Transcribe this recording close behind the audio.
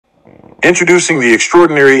Introducing the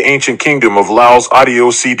extraordinary ancient kingdom of Laos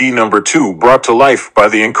Audio CD number 2, brought to life by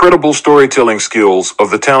the incredible storytelling skills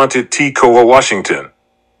of the talented T. Koa Washington.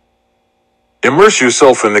 Immerse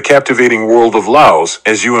yourself in the captivating world of Laos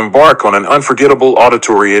as you embark on an unforgettable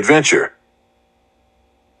auditory adventure.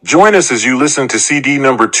 Join us as you listen to CD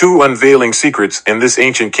number 2, unveiling secrets in this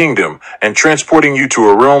ancient kingdom and transporting you to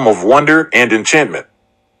a realm of wonder and enchantment.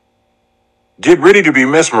 Get ready to be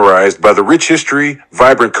mesmerized by the rich history,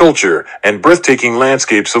 vibrant culture, and breathtaking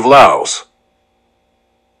landscapes of Laos.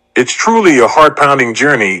 It's truly a heart-pounding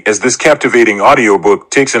journey as this captivating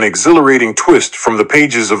audiobook takes an exhilarating twist from the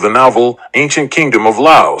pages of the novel Ancient Kingdom of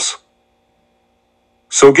Laos.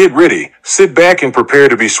 So get ready, sit back and prepare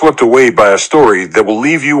to be swept away by a story that will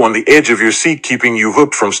leave you on the edge of your seat, keeping you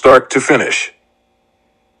hooked from start to finish.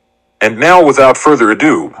 And now, without further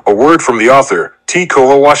ado, a word from the author, T.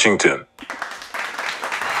 Koa Washington.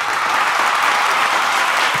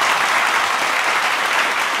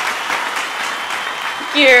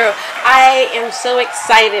 You. I am so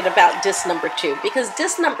excited about disc number 2 because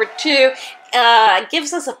disc number 2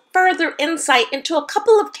 gives us a further insight into a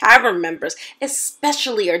couple of tavern members,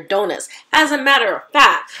 especially Adonis. As a matter of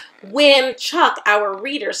fact, when Chuck, our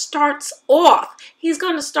reader, starts off, he's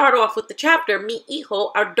going to start off with the chapter Mi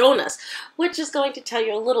Hijo Adonis, which is going to tell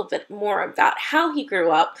you a little bit more about how he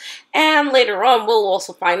grew up, and later on we'll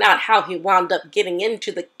also find out how he wound up getting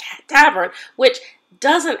into the tavern, which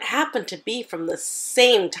doesn't happen to be from the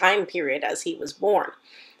same time period as he was born.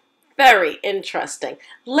 Very interesting.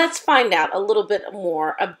 Let's find out a little bit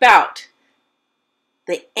more about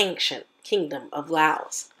the ancient kingdom of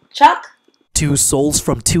Laos. Chuck? Two souls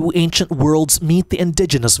from two ancient worlds meet the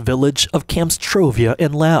indigenous village of Kamstrovia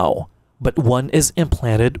in Laos, but one is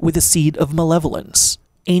implanted with the seed of malevolence.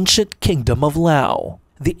 Ancient Kingdom of Laos,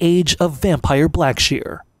 the Age of Vampire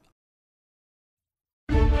Blackshear.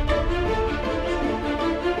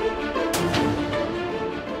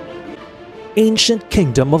 Ancient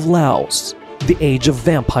Kingdom of Laos, The Age of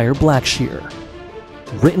Vampire Blackshear.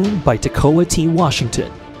 Written by Tekoa T.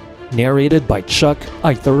 Washington. Narrated by Chuck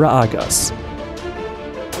Aitharagas.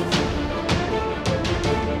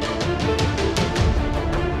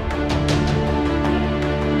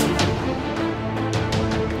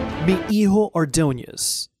 Mi Hijo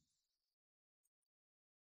Adonis.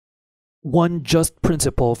 One just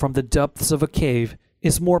principle from the depths of a cave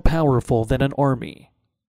is more powerful than an army.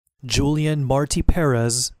 Julian Martí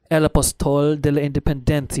Pérez, El Apóstol de la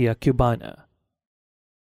Independencia Cubana.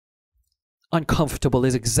 Uncomfortable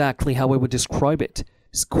is exactly how I would describe it,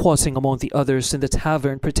 squatting among the others in the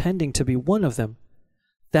tavern pretending to be one of them.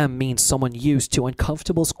 That means someone used to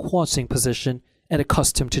uncomfortable squatting position and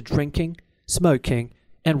accustomed to drinking, smoking,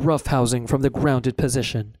 and roughhousing from the grounded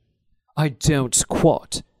position. I don't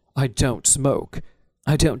squat, I don't smoke,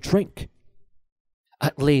 I don't drink.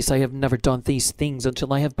 At least I have never done these things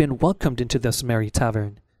until I have been welcomed into this merry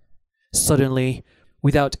tavern. Suddenly,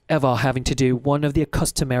 without ever having to do one of the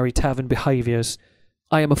customary tavern behaviors,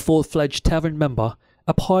 I am a full-fledged tavern member,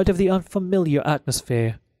 a part of the unfamiliar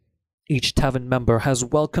atmosphere. Each tavern member has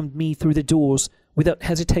welcomed me through the doors without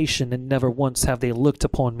hesitation, and never once have they looked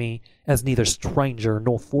upon me as neither stranger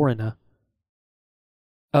nor foreigner.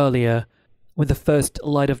 Earlier, when the first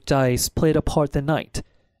light of dice played apart the night,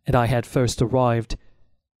 and I had first arrived,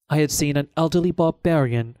 I had seen an elderly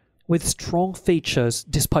barbarian with strong features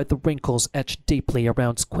despite the wrinkles etched deeply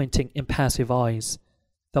around squinting, impassive eyes.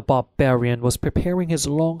 The barbarian was preparing his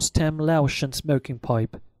long-stem Laotian smoking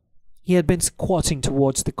pipe. He had been squatting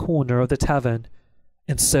towards the corner of the tavern,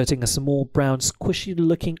 inserting a small brown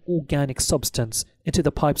squishy-looking organic substance into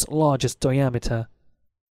the pipe's largest diameter.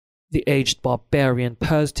 The aged barbarian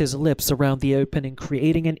pursed his lips around the opening,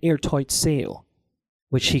 creating an airtight seal,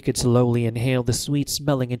 which he could slowly inhale the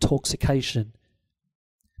sweet-smelling intoxication.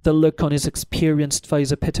 The look on his experienced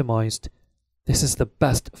face epitomized, "This is the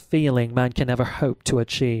best feeling man can ever hope to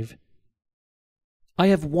achieve." I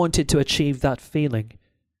have wanted to achieve that feeling.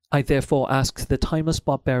 I therefore asked the timeless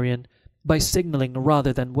barbarian, by signaling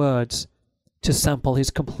rather than words, to sample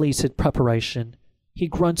his completed preparation. He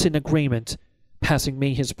grunts in agreement, passing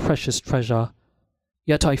me his precious treasure.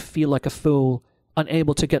 Yet I feel like a fool,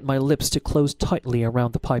 unable to get my lips to close tightly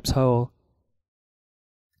around the pipe's hole.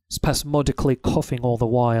 Spasmodically coughing all the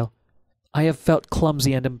while, I have felt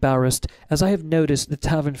clumsy and embarrassed as I have noticed the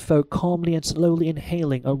tavern folk calmly and slowly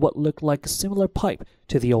inhaling on what looked like a similar pipe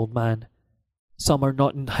to the old man. Some are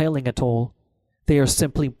not inhaling at all. They are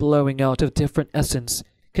simply blowing out a different essence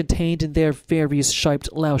contained in their various shaped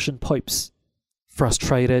Laotian pipes.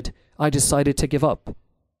 Frustrated, I decided to give up.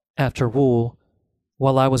 After all,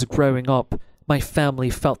 while I was growing up, my family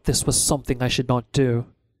felt this was something I should not do.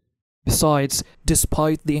 Besides,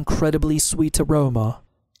 despite the incredibly sweet aroma,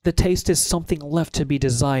 the taste is something left to be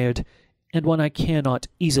desired and one I cannot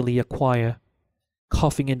easily acquire.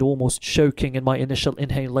 Coughing and almost choking in my initial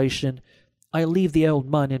inhalation, I leave the old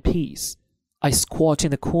man in peace. I squat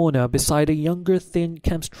in the corner beside a younger thin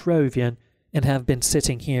Kempstrovian and have been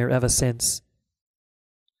sitting here ever since.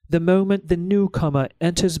 The moment the newcomer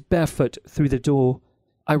enters barefoot through the door,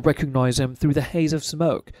 I recognize him through the haze of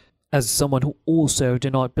smoke as someone who also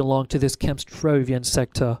did not belong to this Kempstrovian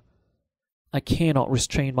sector. I cannot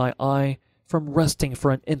restrain my eye from resting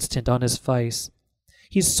for an instant on his face.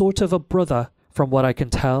 He's sort of a brother, from what I can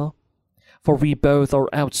tell, for we both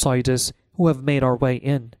are outsiders who have made our way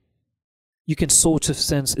in. You can sort of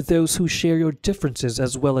sense those who share your differences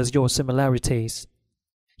as well as your similarities.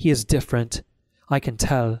 He is different. I can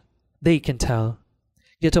tell. They can tell.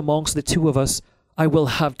 Yet amongst the two of us, I will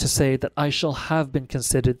have to say that I shall have been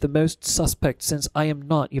considered the most suspect since I am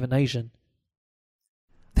not even Asian.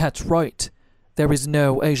 That's right. There is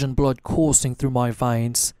no Asian blood coursing through my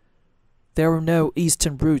veins. There are no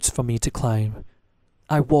Eastern roots for me to claim.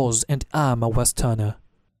 I was and am a Westerner.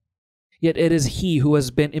 Yet it is he who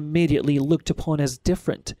has been immediately looked upon as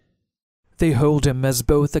different. They hold him as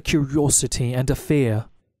both a curiosity and a fear.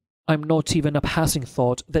 I'm not even a passing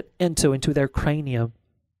thought that enter into their cranium.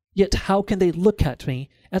 Yet how can they look at me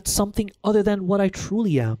as something other than what I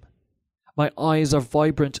truly am? My eyes are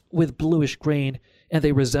vibrant with bluish green, and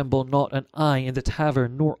they resemble not an eye in the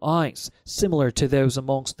tavern nor eyes similar to those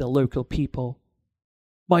amongst the local people.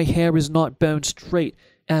 My hair is not bone straight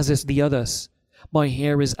as is the others. My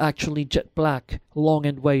hair is actually jet black, long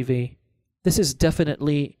and wavy. This is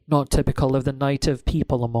definitely not typical of the native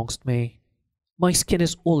people amongst me. My skin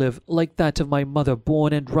is olive like that of my mother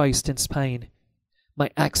born and raised in Spain. My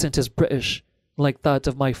accent is British, like that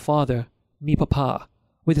of my father, mi papa,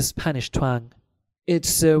 with a Spanish twang. It's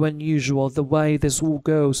so unusual the way this all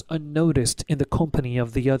goes unnoticed in the company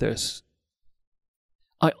of the others.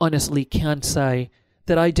 I honestly can't say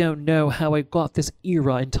that I don't know how I got this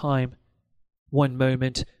era in time. One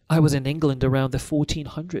moment I was in England around the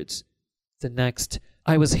 1400s. The next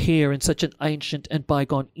I was here in such an ancient and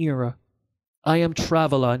bygone era. I am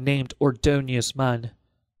traveller named Ordonius Man,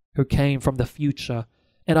 who came from the future,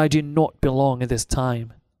 and I do not belong in this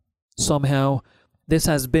time. Somehow, this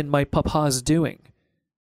has been my papa's doing.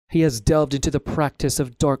 He has delved into the practice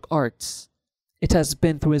of dark arts. It has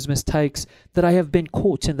been through his mistakes that I have been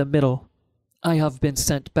caught in the middle. I have been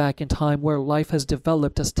sent back in time where life has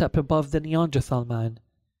developed a step above the Neanderthal man.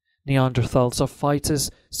 Neanderthals are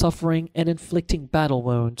fighters, suffering and inflicting battle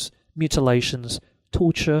wounds, mutilations,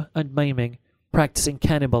 torture and maiming, practicing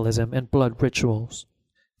cannibalism and blood rituals.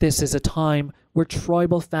 This is a time where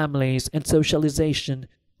tribal families and socialization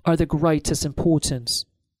are the greatest importance.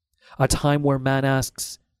 A time where man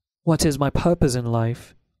asks, "What is my purpose in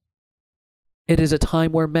life?" It is a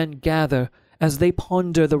time where men gather as they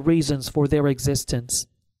ponder the reasons for their existence.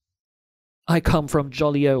 I come from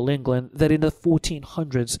jolly old England that in the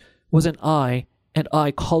 1400s was an I and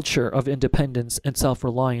I culture of independence and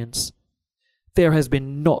self-reliance. There has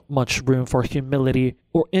been not much room for humility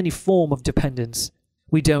or any form of dependence.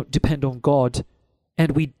 We don't depend on God,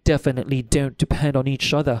 and we definitely don't depend on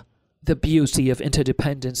each other. The beauty of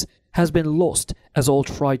interdependence has been lost as all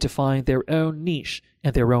try to find their own niche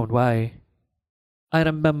and their own way. I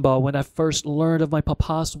remember when I first learned of my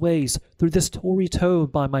papa's ways through the story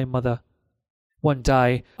told by my mother. One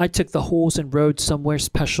day, I took the horse and rode somewhere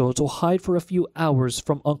special to hide for a few hours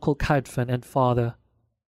from Uncle Cadfan and father.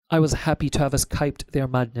 I was happy to have escaped their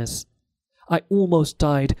madness. I almost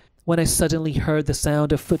died when I suddenly heard the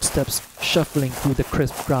sound of footsteps shuffling through the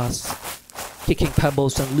crisp grass, kicking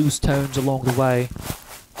pebbles and loose stones along the way.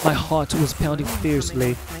 My heart was pounding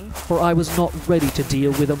fiercely, for I was not ready to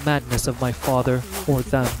deal with the madness of my father or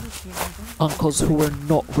them. Uncles who were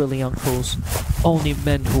not really uncles, only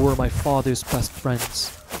men who were my father's best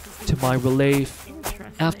friends. To my relief,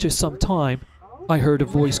 after some time, I heard a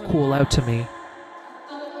voice call out to me.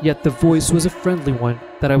 Yet the voice was a friendly one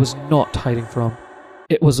that I was not hiding from.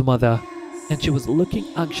 It was Mother, and she was looking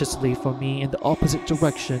anxiously for me in the opposite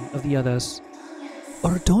direction of the others.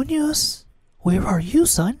 Ordonius, where are you,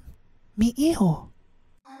 son? Mi hijo.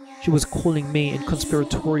 She was calling me in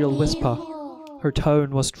conspiratorial whisper. Her tone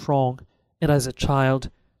was strong, and as a child,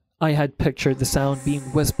 I had pictured the sound being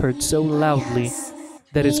whispered so loudly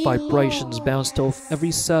that its vibrations bounced off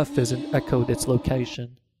every surface and echoed its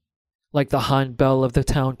location. Like the handbell of the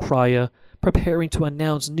town crier, preparing to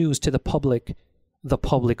announce news to the public,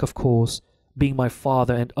 of course, being my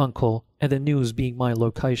father and uncle, and the news being my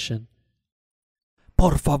location.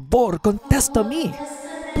 Por favor, contesta me.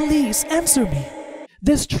 Please answer me.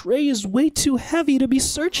 This tray is way too heavy to be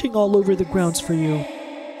searching all over the grounds for you.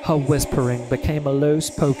 Her whispering became a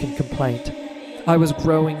low-spoken complaint. I was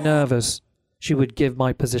growing nervous. She would give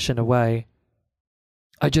my position away.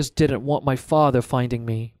 I just didn't want my father finding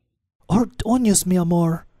me. Ordóñez, mi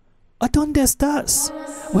amor. ¿Adónde estás?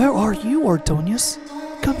 Where are you, Ordóñez?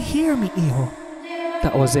 Come here, mi hijo.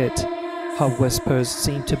 That was it. Her whispers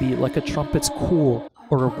seemed to be like a trumpet's call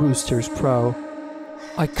or a rooster's crow.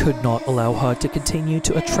 I could not allow her to continue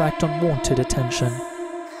to attract unwanted attention.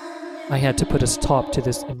 I had to put a stop to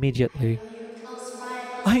this immediately.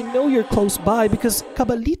 I know you're close by because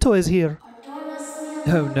Cabalito is here.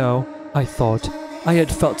 Oh no, I thought. I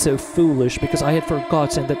had felt so foolish because I had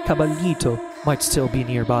forgotten that Cabalito might still be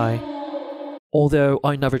nearby. Although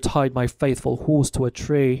I never tied my faithful horse to a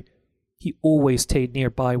tree, he always stayed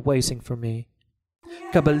nearby waiting for me.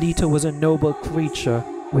 Cabalito was a noble creature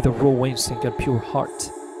with a raw instinct and pure heart.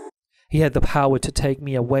 He had the power to take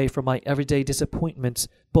me away from my everyday disappointments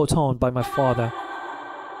brought on by my father,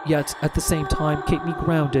 yet at the same time keep me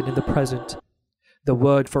grounded in the present. The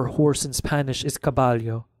word for horse in Spanish is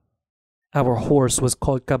caballo. Our horse was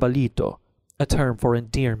called Cabalito, a term for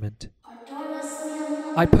endearment.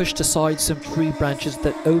 I pushed aside some tree branches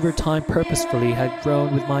that over time purposefully had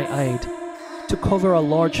grown with my aid. To cover a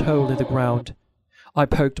large hole in the ground, I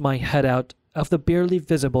poked my head out of the barely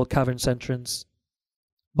visible cavern's entrance.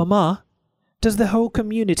 Mama, does the whole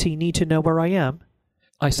community need to know where I am?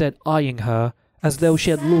 I said, eyeing her as though she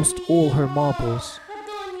had lost all her marbles.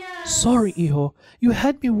 Sorry, hijo. You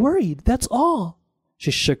had me worried, that's all.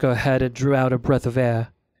 She shook her head and drew out a breath of air.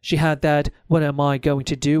 She had that "what am I going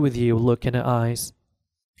to do with you" look in her eyes.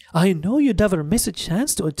 I know you never miss a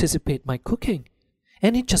chance to anticipate my cooking,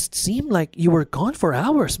 and it just seemed like you were gone for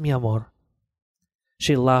hours, mi amor.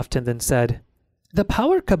 She laughed and then said, The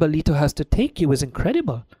power Cabalito has to take you is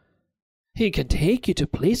incredible. He can take you to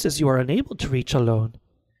places you are unable to reach alone,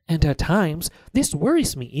 and at times this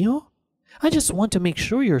worries me, hijo. I just want to make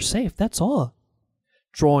sure you're safe, that's all.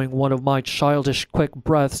 Drawing one of my childish quick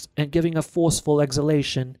breaths and giving a forceful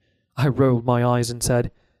exhalation, I rolled my eyes and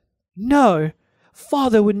said, No,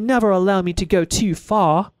 Father would never allow me to go too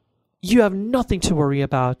far. You have nothing to worry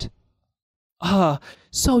about. Ah,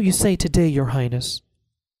 so you say today, Your Highness.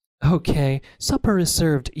 Okay, supper is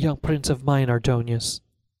served, young prince of mine, Ordóñez.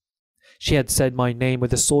 She had said my name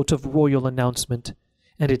with a sort of royal announcement,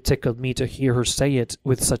 and it tickled me to hear her say it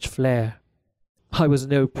with such flair. I was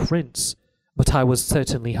no prince, but I was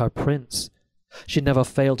certainly her prince. She never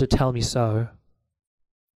failed to tell me so.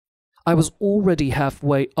 I was already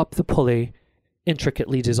halfway up the pulley,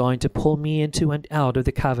 intricately designed to pull me into and out of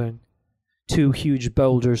the cavern. 2 huge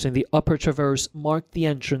boulders in the upper traverse marked the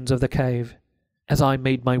entrance of the cave. As I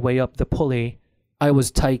made my way up the pulley, I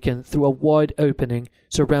was taken through a wide opening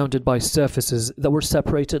surrounded by surfaces that were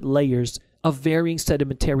separated layers of varying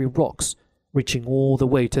sedimentary rocks, reaching all the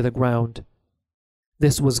way to the ground.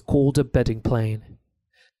 This was called a bedding plane.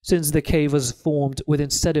 Since the cave was formed within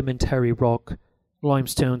sedimentary rock,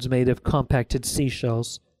 limestones made of compacted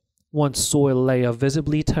seashells, one soil layer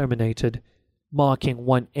visibly terminated, marking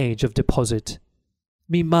one age of deposit.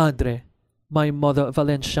 Mi madre, my mother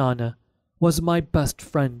Valenciana, was my best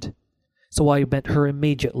friend, so I met her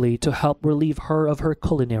immediately to help relieve her of her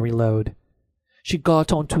culinary load. She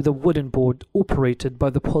got onto the wooden board operated by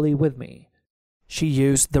the pulley with me. She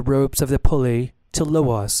used the ropes of the pulley to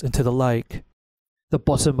lower us into the lake. The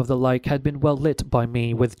bottom of the lake had been well lit by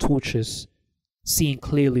me with torches. Seeing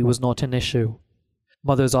clearly was not an issue.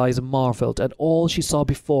 Mother's eyes marveled at all she saw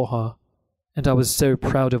before her, and I was so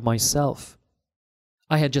proud of myself.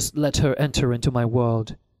 I had just let her enter into my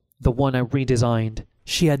world, the one I redesigned.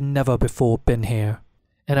 She had never before been here,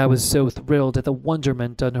 and I was so thrilled at the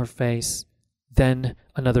wonderment on her face. Then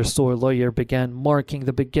another soil layer began, marking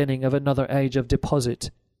the beginning of another age of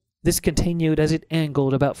deposit. This continued as it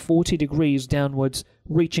angled about 40 degrees downwards,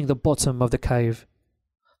 reaching the bottom of the cave.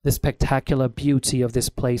 The spectacular beauty of this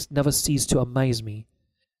place never ceased to amaze me,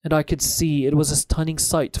 and I could see it was a stunning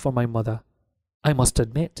sight for my mother. I must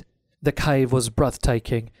admit, the cave was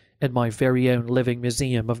breathtaking and my very own living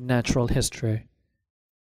museum of natural history.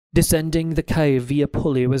 Descending the cave via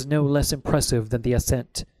pulley was no less impressive than the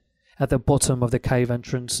ascent. At the bottom of the cave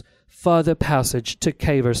entrance, further passage took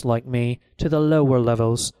cavers like me to the lower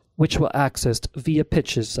levels, which were accessed via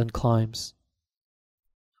pitches and climbs.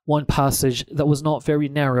 One passage that was not very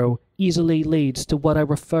narrow easily leads to what I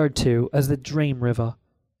referred to as the Dream River.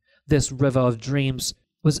 This river of dreams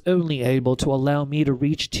was only able to allow me to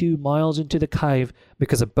reach 2 miles into the cave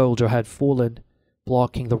because a boulder had fallen,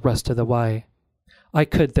 blocking the rest of the way. I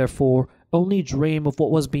could, therefore, only dream of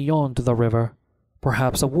what was beyond the river,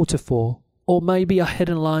 perhaps a waterfall Or maybe a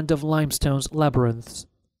hidden land of limestone's labyrinths,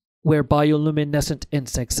 where bioluminescent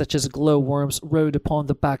insects such as glowworms rode upon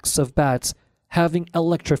the backs of bats, having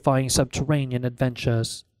electrifying subterranean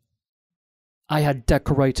adventures. I had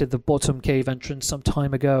decorated the bottom cave entrance some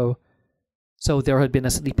time ago, so there had been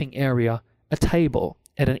a sleeping area, a table,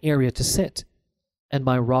 and an area to sit, and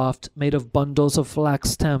my raft made of bundles of flax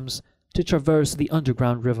stems to traverse the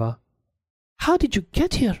underground river. How did you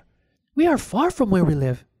get here? We are far from where we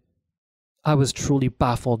live. I was truly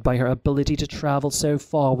baffled by her ability to travel so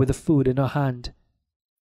far with the food in her hand.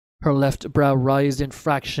 Her left brow raised in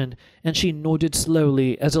fraction, and she nodded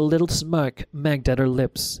slowly as a little smirk magged at her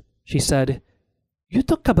lips. She said, You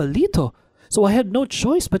took Cabalito, so I had no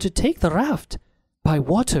choice but to take the raft. By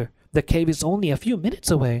water, the cave is only a few minutes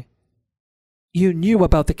away. You knew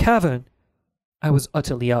about the cavern? I was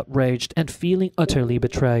utterly outraged and feeling utterly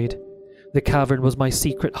betrayed. The cavern was my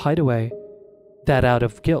secret hideaway, that out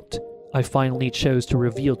of guilt I finally chose to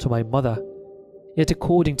reveal to my mother. Yet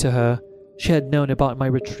according to her, she had known about my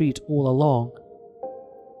retreat all along.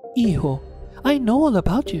 Hijo, I know all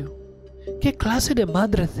about you. ¿Qué clase de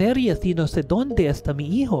madre seria si no sé dónde está mi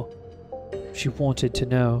hijo? She wanted to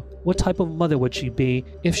know what type of mother would she be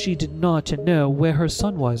if she did not know where her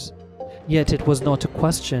son was. Yet it was not a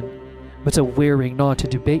question, but a wearying not to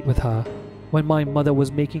debate with her. When my mother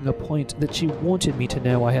was making a point that she wanted me to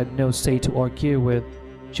know, I had no say to argue with.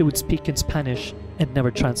 She would speak in Spanish and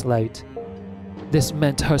never translate. This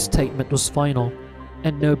meant her statement was final,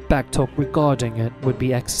 and no backtalk regarding it would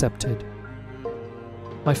be accepted.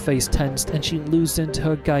 My face tensed and she loosened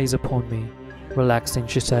her gaze upon me. Relaxing,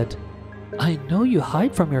 she said, I know you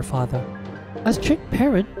hide from your father. A strict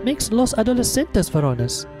parent makes los adolescentes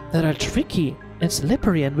varones that are tricky and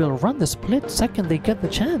slippery and will run the split second they get the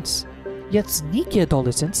chance. Yet sneaky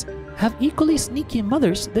adolescents have equally sneaky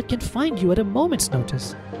mothers that can find you at a moment's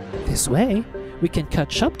notice. This way, we can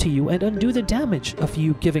catch up to you and undo the damage of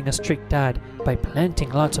you giving a strict dad by planting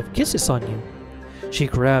lots of kisses on you. She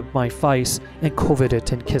grabbed my face and covered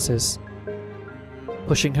it in kisses.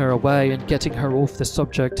 Pushing her away and getting her off the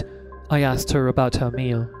subject, I asked her about her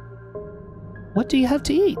meal. What do you have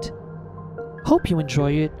to eat? Hope you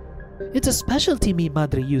enjoy it. It's a specialty mi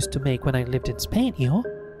madre used to make when I lived in Spain, hijo.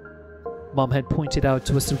 Mom had pointed out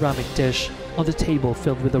to a ceramic dish on the table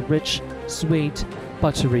filled with a rich, sweet,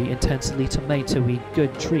 buttery, intensely tomatoey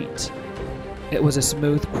good treat. It was a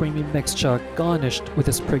smooth, creamy mixture garnished with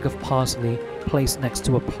a sprig of parsley placed next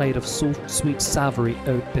to a plate of soft, sweet, savory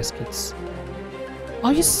oat biscuits.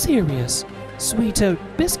 Are you serious? Sweet oat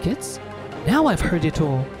biscuits? Now I've heard it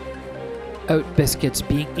all. Oat biscuits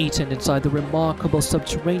being eaten inside the remarkable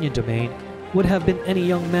subterranean domain would have been any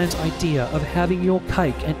young man's idea of having your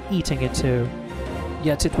cake and eating it too.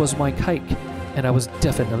 Yet it was my cake, and I was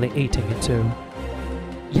definitely eating it too.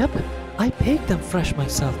 Yep, I baked them fresh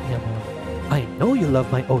myself, mi amor. I know you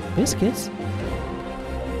love my oat biscuits.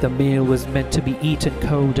 The meal was meant to be eaten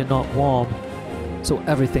cold and not warm, so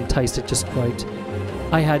everything tasted just right.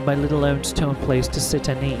 I had my little own stone place to sit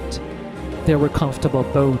and eat. There were comfortable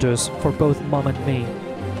boulders for both Mom and me.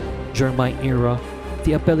 During my era,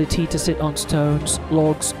 the ability to sit on stones,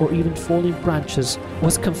 logs, or even falling branches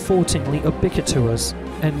was comfortingly ubiquitous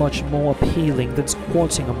and much more appealing than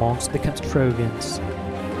squatting amongst the Castrovians.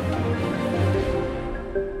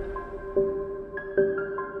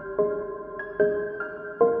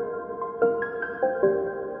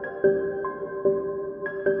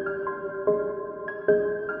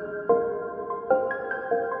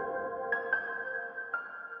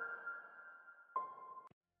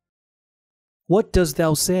 What dost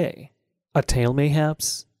thou say? A tale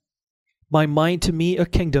mayhaps? My mind to me a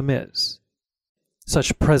kingdom is.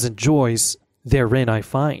 Such present joys therein I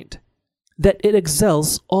find, that it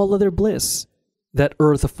excels all other bliss, that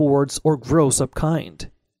earth affords or grows up kind.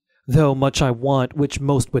 Though much I want which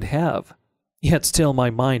most would have, yet still my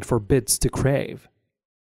mind forbids to crave.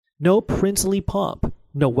 No princely pomp,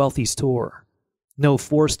 no wealthy store, no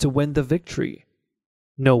force to win the victory,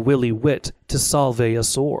 no willy wit to salve a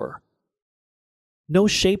sore. No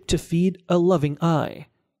shape to feed a loving eye.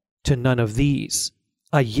 To none of these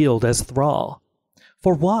I yield as thrall.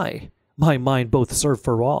 For why? My mind both serve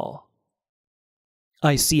for all.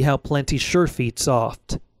 I see how plenty sure feeds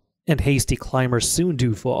oft, and hasty climbers soon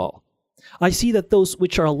do fall. I see that those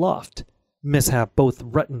which are aloft mishap both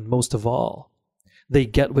threaten most of all. They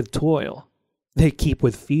get with toil, they keep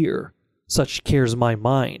with fear. Such cares my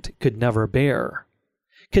mind could never bear.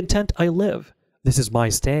 Content I live, this is my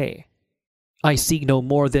stay. I seek no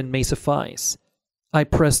more than may suffice. I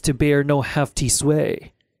press to bear no hefty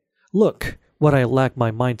sway. Look, what I lack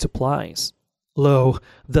my mind supplies. Lo,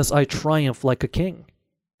 thus I triumph like a king.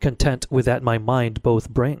 content with that my mind both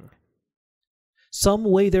bring. Some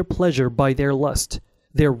weigh their pleasure by their lust,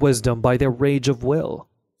 their wisdom by their rage of will.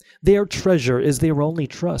 Their treasure is their only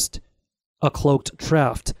trust, a cloaked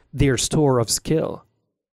craft, their store of skill.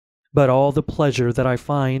 But all the pleasure that I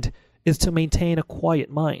find is to maintain a quiet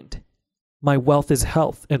mind. My wealth is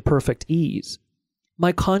health and perfect ease.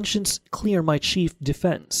 My conscience clear my chief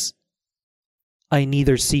defense. I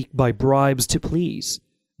neither seek by bribes to please,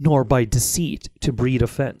 nor by deceit to breed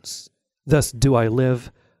offense. Thus do I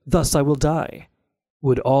live, thus I will die.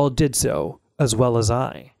 Would all did so as well as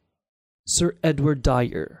I. Sir Edward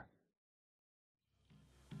Dyer.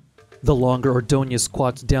 The longer Ordonez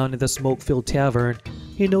squats down in the smoke-filled tavern,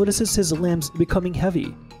 he notices his limbs becoming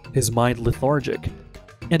heavy, his mind lethargic,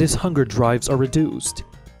 and his hunger drives are reduced.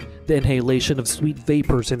 The inhalation of sweet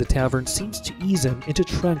vapors in the tavern seems to ease him into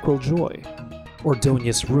tranquil joy.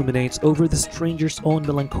 Ordonez ruminates over the stranger's own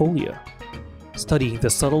melancholia, studying the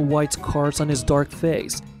subtle white scars on his dark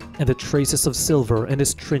face and the traces of silver in his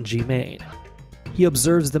stringy mane. He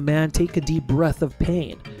observes the man take a deep breath of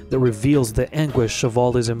pain that reveals the anguish of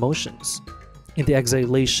all his emotions. In the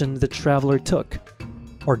exhalation the traveler took,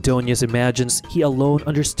 Ordonez imagines he alone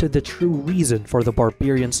understood the true reason for the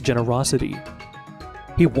barbarian's generosity.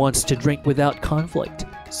 He wants to drink without conflict,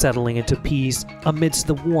 settling into peace amidst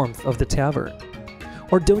the warmth of the tavern.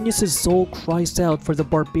 Ordonez's soul cries out for the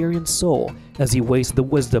barbarian's soul as he weighs the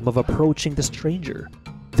wisdom of approaching the stranger,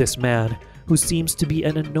 this man who seems to be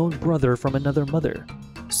an unknown brother from another mother.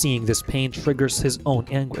 Seeing this pain triggers his own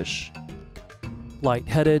anguish.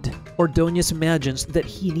 Light-headed, Ordonez imagines that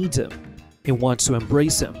he needs him. He wants to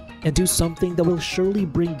embrace him and do something that will surely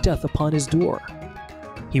bring death upon his door.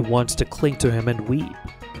 He wants to cling to him and weep.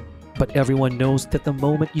 But everyone knows that the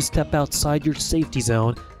moment you step outside your safety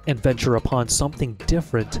zone and venture upon something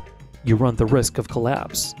different, you run the risk of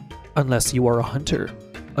collapse, unless you are a hunter,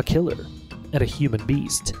 a killer, and a human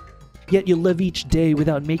beast. Yet you live each day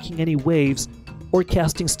without making any waves or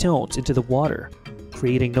casting stones into the water,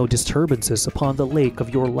 creating no disturbances upon the lake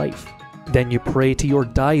of your life. Then you pray to your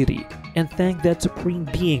deity and thank that supreme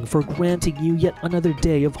being for granting you yet another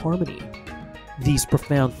day of harmony. These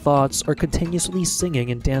profound thoughts are continuously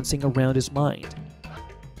singing and dancing around his mind.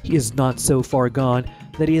 He is not so far gone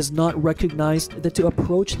that he has not recognized that to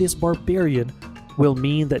approach this barbarian will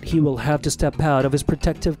mean that he will have to step out of his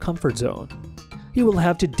protective comfort zone. He will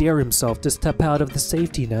have to dare himself to step out of the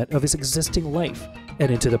safety net of his existing life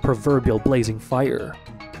and into the proverbial blazing fire.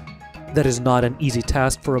 That is not an easy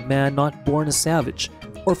task for a man not born a savage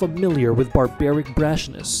or familiar with barbaric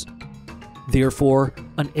brashness. Therefore,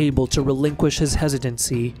 unable to relinquish his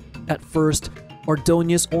hesitancy, at first,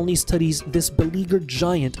 Ordonez only studies this beleaguered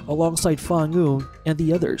giant alongside Fa Ngun and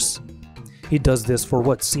the others. He does this for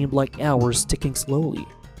what seemed like hours ticking slowly,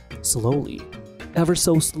 ever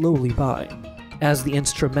so slowly by, as the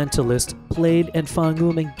instrumentalist played and Fa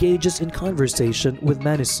Ngun engages in conversation with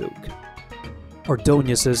Manusuk.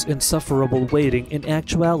 Ordonez's insufferable waiting in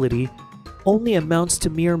actuality only amounts to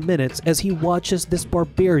mere minutes as he watches this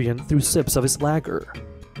barbarian through sips of his lager.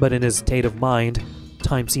 But in his state of mind,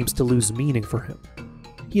 time seems to lose meaning for him.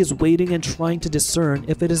 He is waiting and trying to discern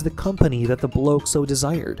if it is the company that the bloke so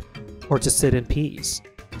desired, or to sit in peace,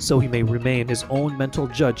 so he may remain his own mental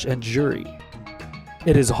judge and jury.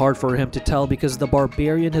 It is hard for him to tell because the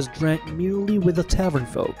barbarian has drank merely with the tavern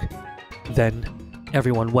folk. Then,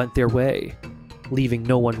 everyone went their way, leaving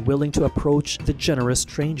no one willing to approach the generous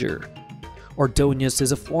stranger. Ordonez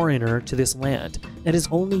is a foreigner to this land and is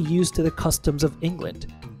only used to the customs of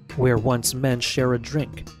England, where once men share a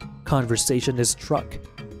drink, conversation is struck,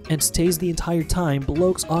 and stays the entire time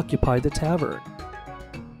blokes occupy the tavern.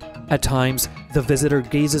 At times, the visitor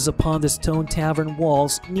gazes upon the stone tavern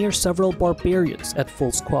walls near several barbarians at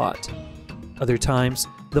full squat. Other times,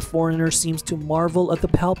 the foreigner seems to marvel at the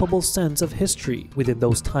palpable sense of history within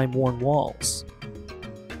those time-worn walls.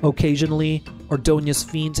 Occasionally, Ordonez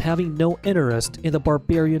feigns having no interest in the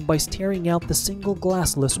barbarian by staring out the single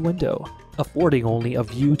glassless window, affording only a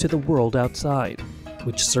view to the world outside,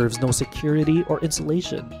 which serves no security or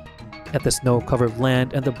insulation, at the snow-covered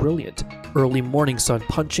land and the brilliant, early morning sun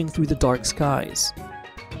punching through the dark skies.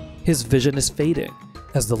 His vision is fading,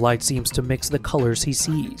 as the light seems to mix the colors he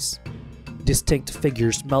sees. Distinct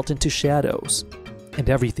figures melt into shadows, and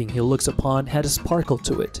everything he looks upon had a sparkle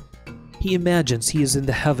to it. He imagines he is in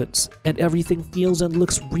the heavens, and everything feels and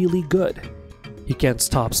looks really good. He can't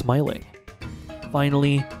stop smiling.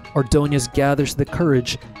 Finally, Ordonez gathers the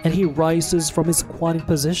courage, and he rises from his squatting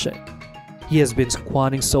position. He has been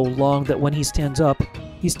squatting so long that when he stands up,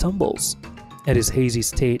 he stumbles, and his hazy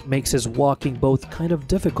state makes his walking both kind of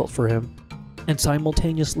difficult for him and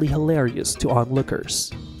simultaneously hilarious to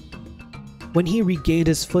onlookers. When he regained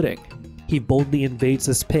his footing, he boldly invades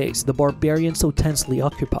the space the barbarian so tensely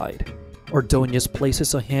occupied. Ordonius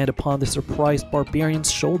places a hand upon the surprised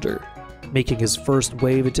barbarian's shoulder, making his first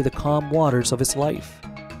wave into the calm waters of his life.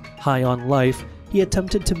 High on life, he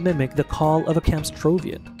attempted to mimic the call of a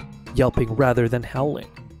Camstrovian, yelping rather than howling.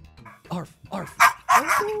 Arf, arf,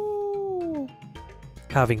 oh.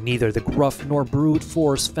 Having neither the gruff nor brute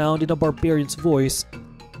force found in a barbarian's voice,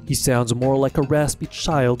 he sounds more like a raspy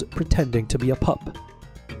child pretending to be a pup.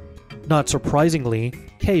 Not surprisingly,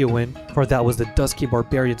 Keowen, for that was the dusky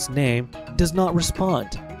barbarian's name, does not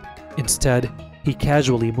respond. Instead, he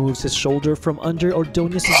casually moves his shoulder from under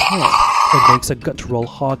Ordonius' hand and makes a guttural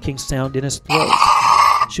hawking sound in his throat,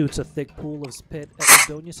 shoots a thick pool of spit at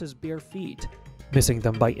Ordonius' bare feet, missing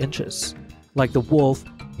them by inches. Like the wolf,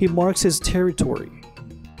 he marks his territory.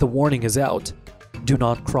 The warning is out: do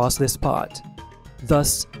not cross this spot.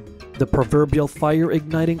 Thus, the proverbial fire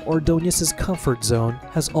igniting Ordonius' comfort zone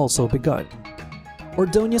has also begun.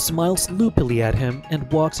 Ordonius smiles loopily at him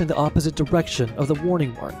and walks in the opposite direction of the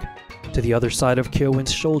warning mark, to the other side of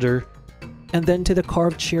Keowen's shoulder, and then to the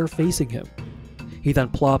carved chair facing him. He then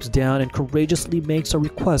plops down and courageously makes a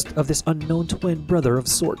request of this unknown twin brother of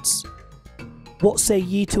sorts. "What say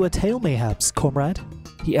ye to a tale mayhaps, comrade?"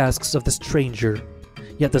 he asks of the stranger,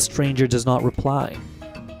 yet the stranger does not reply.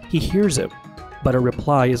 He hears him, but a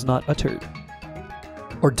reply is not uttered.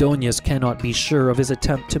 Ordonius cannot be sure of his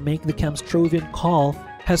attempt to make the Camstrovian call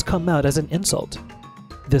has come out as an insult.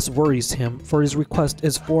 This worries him, for his request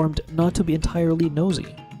is formed not to be entirely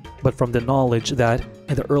nosy, but from the knowledge that,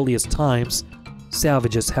 in the earliest times,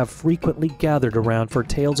 savages have frequently gathered around for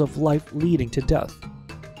tales of life leading to death,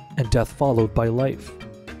 and death followed by life.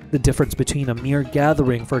 The difference between a mere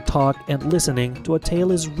gathering for talk and listening to a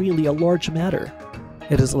tale is really a large matter.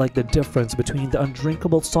 It is like the difference between the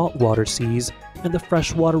undrinkable saltwater seas and the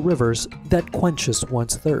freshwater rivers that quenches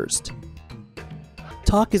one's thirst.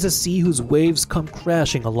 Talk is a sea whose waves come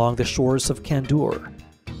crashing along the shores of Candor,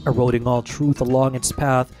 eroding all truth along its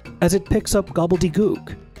path as it picks up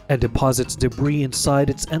gobbledygook and deposits debris inside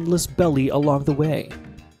its endless belly along the way.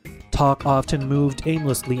 Talk often moved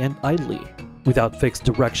aimlessly and idly, without fixed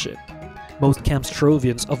direction. Most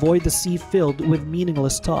Camstrovians avoid the sea filled with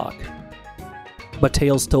meaningless talk. But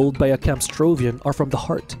tales told by a Camstrovian are from the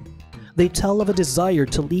heart. They tell of a desire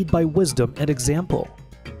to lead by wisdom and example.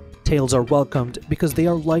 Tales are welcomed because they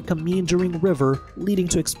are like a meandering river leading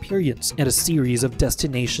to experience and a series of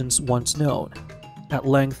destinations once known. At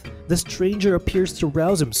length, the stranger appears to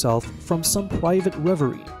rouse himself from some private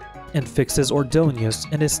reverie and fixes Ordonius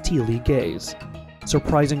in his steely gaze.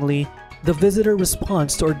 Surprisingly, the visitor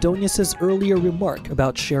responds to Ordonius' earlier remark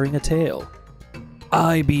about sharing a tale.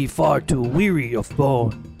 "I be far too weary of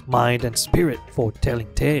bone, mind, and spirit for telling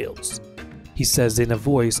tales," he says in a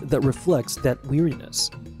voice that reflects that weariness.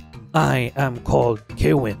 "I am called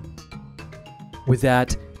Keowen." With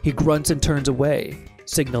that, he grunts and turns away,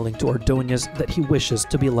 signaling to Ordonius that he wishes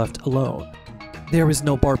to be left alone. There is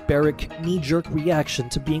no barbaric, knee-jerk reaction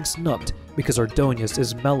to being snubbed because Ordonius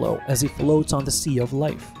is mellow as he floats on the sea of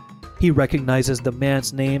life. He recognizes the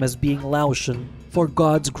man's name as being Laotian for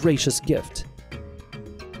God's gracious gift.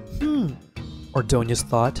 Ordonius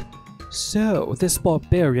thought. So, this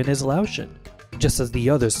barbarian is Laotian, just as the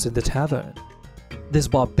others in the tavern. This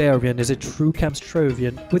barbarian is a true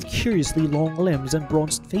Camstrovian with curiously long limbs and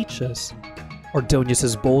bronzed features.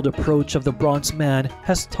 Ordonius' bold approach of the bronze man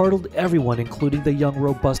has startled everyone, including the young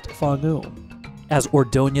robust Fangum, as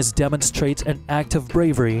Ordonius demonstrates an act of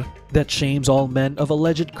bravery that shames all men of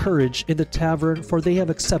alleged courage in the tavern, for they have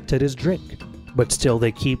accepted his drink, but still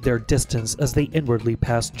they keep their distance as they inwardly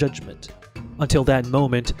pass judgment. Until that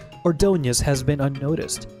moment, Ordonius has been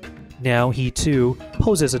unnoticed. Now he too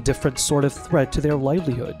poses a different sort of threat to their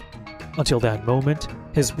livelihood. Until that moment,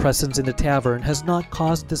 his presence in the tavern has not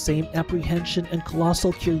caused the same apprehension and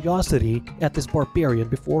colossal curiosity at this barbarian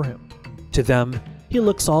before him. To them, he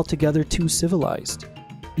looks altogether too civilized,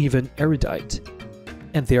 even erudite,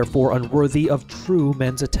 and therefore unworthy of true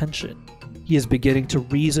men's attention. He is beginning to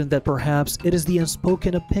reason that perhaps it is the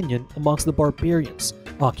unspoken opinion amongst the barbarians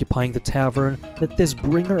occupying the tavern that this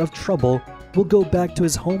bringer of trouble will go back to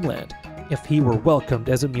his homeland if he were welcomed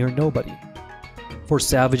as a mere nobody. For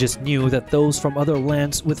savages knew that those from other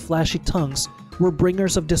lands with flashy tongues were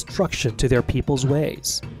bringers of destruction to their people's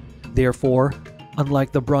ways. Therefore,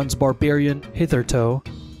 unlike the bronze barbarian hitherto,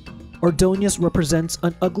 Ordonius represents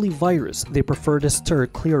an ugly virus they prefer to stir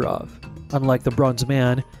clear of, unlike the bronze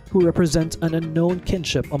man who represents an unknown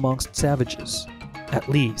kinship amongst savages. At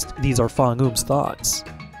least, these are Fangum's thoughts.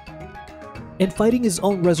 In fighting his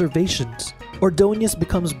own reservations, Ordonius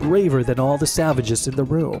becomes braver than all the savages in the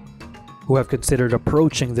room. who have considered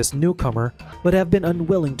approaching this newcomer but have been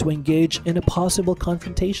unwilling to engage in a possible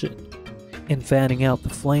confrontation. In fanning out the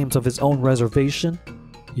flames of his own reservation,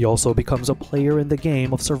 he also becomes a player in the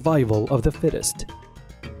game of survival of the fittest.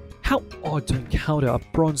 How odd to encounter a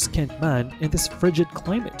bronze-skinned man in this frigid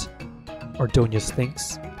climate, Ordonez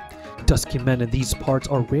thinks. Dusky men in these parts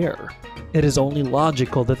are rare. It is only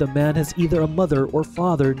logical that the man has either a mother or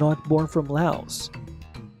father not born from Laos.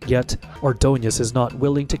 Yet, Ordonez is not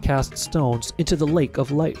willing to cast stones into the lake of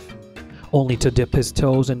life, only to dip his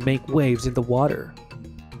toes and make waves in the water.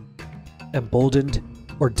 Emboldened,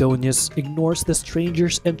 Ordonez ignores the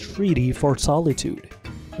stranger's entreaty for solitude.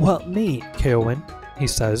 "Well, me, Keowen," he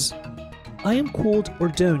says. "I am called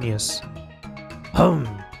Ordonez."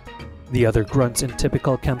 The other grunts in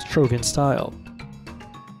typical Kamstrovian style.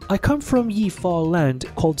 "I come from ye far land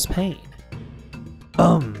called Spain."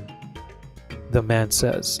 The man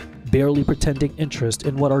says, barely pretending interest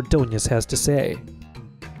in what Ordonez has to say.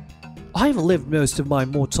 "I've lived most of my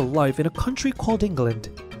mortal life in a country called England.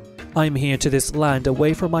 I'm here to this land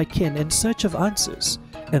away from my kin in search of answers,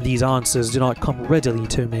 and these answers do not come readily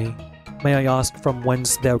to me. May I ask from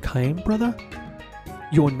whence thou came, brother?"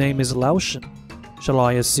 "Your name is Laotian. Shall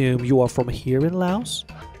I assume you are from here in Laos?"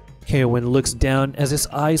 Keowen looks down as his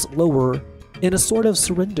eyes lower in a sort of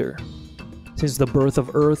surrender. Since the birth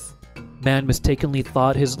of Earth, man mistakenly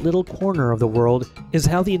thought his little corner of the world is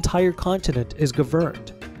how the entire continent is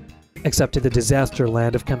governed. Except in the disaster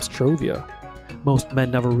land of Kamstrovia, most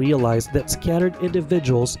men never realize that scattered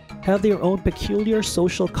individuals have their own peculiar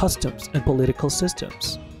social customs and political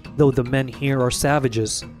systems. Though the men here are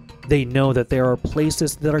savages, they know that there are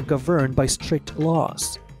places that are governed by strict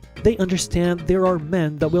laws. They understand there are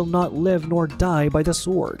men that will not live nor die by the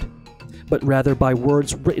sword, but rather by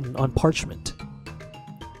words written on parchment.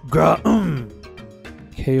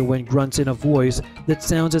 Keowen grunts in a voice that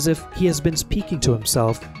sounds as if he has been speaking to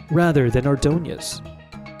himself rather than Ordonez.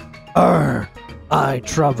 I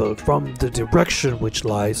travel from the direction which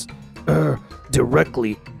lies,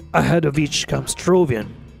 directly ahead of each Kamstrovian,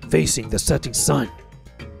 facing the setting sun,"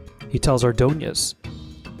 he tells Ordonez.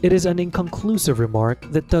 It is an inconclusive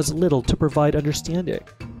remark that does little to provide understanding.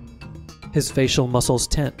 His facial muscles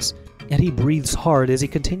tense, and he breathes hard as he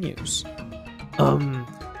continues.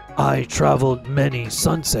 I traveled many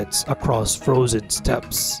sunsets across frozen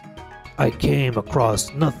steppes. I came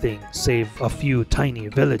across nothing save a few tiny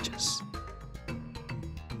villages."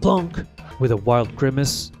 Plunk! With a wild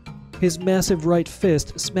grimace, his massive right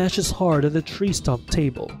fist smashes hard on the tree stump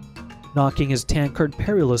table, knocking his tankard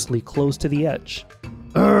perilously close to the edge.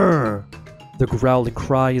 "Urgh!" The growling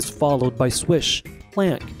cry is followed by swish,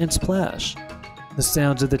 clank, and splash, the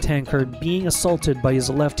sounds of the tankard being assaulted by his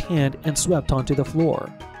left hand and swept onto the floor.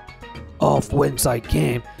 "Off whence I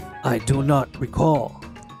came, I do not recall.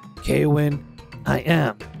 Keowen, I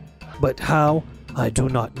am, but how, I do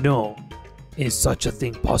not know. Is such a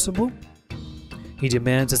thing possible?" he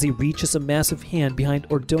demands as he reaches a massive hand behind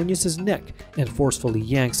Ordonez's neck and forcefully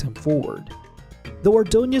yanks him forward. Though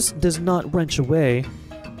Ordonez does not wrench away,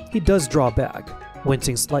 he does draw back,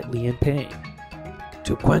 wincing slightly in pain.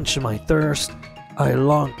 "To quench my thirst, I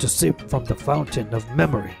long to sip from the fountain of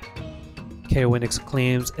memory," Keowen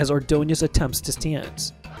exclaims as Ordonez attempts to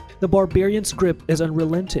stand. The barbarian's grip is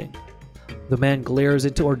unrelenting. The man glares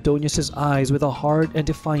into Ordonez's eyes with a hard and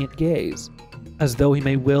defiant gaze, as though he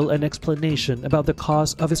may will an explanation about the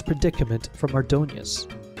cause of his predicament from Ordonez.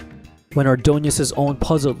 When Ordonez's own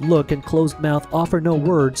puzzled look and closed mouth offer no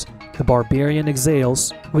words, the barbarian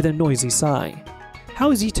exhales with a noisy sigh.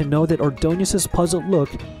 How is he to know that Ordonez's puzzled look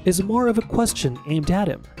is more of a question aimed at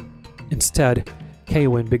him? Instead,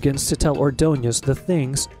 Keowen begins to tell Ordonez the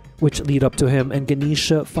things which lead up to him and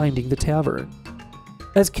Ganesha finding the tavern.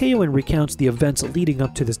 As Keowen recounts the events leading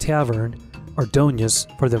up to the tavern, Ordonez,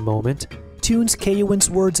 for the moment, tunes Keowen's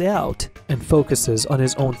words out and focuses on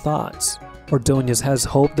his own thoughts. Ordonez has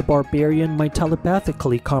hoped the barbarian might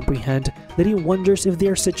telepathically comprehend that he wonders if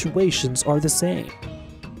their situations are the same.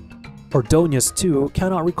 Ordonez, too,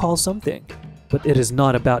 cannot recall something, but it is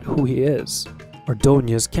not about who he is.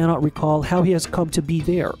 Ordonez cannot recall how he has come to be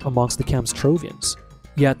there amongst the Kamstrovians.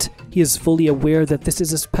 Yet, he is fully aware that this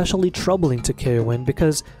is especially troubling to Keowen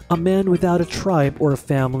because a man without a tribe or a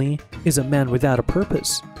family is a man without a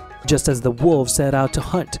purpose. Just as the wolves set out to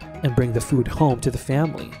hunt and bring the food home to the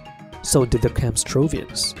family, so did the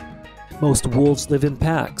Kamstrovians. Most wolves live in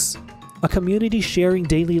packs, a community sharing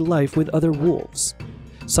daily life with other wolves.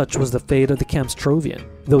 Such was the fate of the Kamstrovian.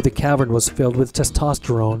 Though the cavern was filled with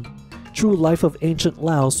testosterone, true life of ancient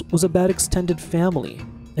Laos was about extended family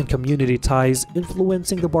and community ties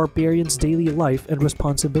influencing the barbarian's daily life and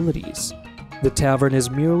responsibilities. The tavern is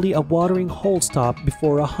merely a watering hole stop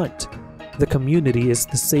before a hunt. The community is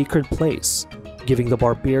the sacred place, giving the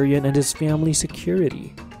barbarian and his family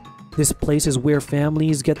security. This place is where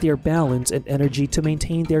families get their balance and energy to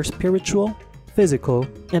maintain their spiritual, physical,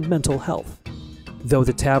 and mental health. Though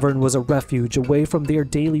the tavern was a refuge away from their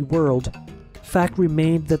daily world, fact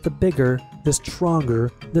remained that the bigger, the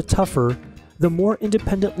stronger, the tougher, the more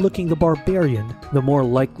independent-looking the barbarian, the more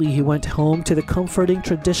likely he went home to the comforting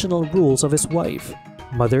traditional rules of his wife,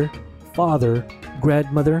 mother, father,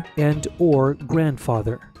 grandmother, and/or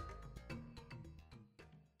grandfather.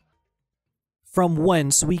 From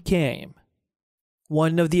whence we came.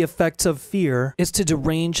 One of the effects of fear is to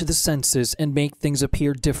derange the senses and make things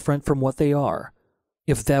appear different from what they are.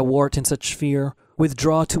 If thou wert in such fear,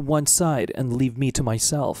 withdraw to one side and leave me to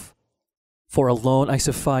myself. For alone I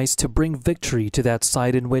suffice to bring victory to that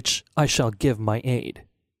side in which I shall give my aid.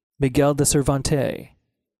 Miguel de Cervantes,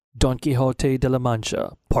 Don Quixote de la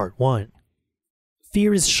Mancha, Part 1.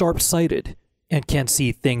 Fear is sharp-sighted and can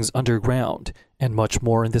see things underground and much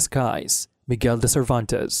more in the skies. Miguel de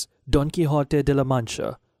Cervantes, Don Quixote de la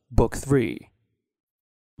Mancha, Book 3.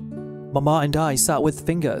 Mama and I sat with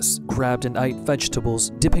fingers, grabbed and ate vegetables,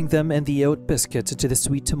 dipping them and the oat biscuit into the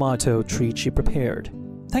sweet tomato treat she prepared.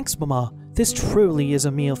 Thanks, Mama. This truly is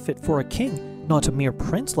a meal fit for a king, not a mere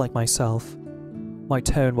prince like myself. My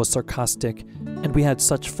tone was sarcastic, and we had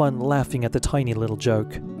such fun laughing at the tiny little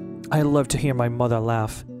joke. I loved to hear my mother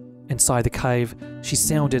laugh. Inside the cave, she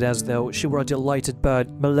sounded as though she were a delighted bird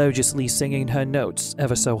melodiously singing her notes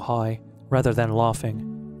ever so high, rather than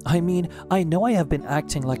laughing. I mean, I know I have been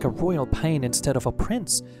acting like a royal pain instead of a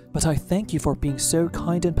prince, but I thank you for being so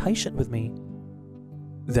kind and patient with me.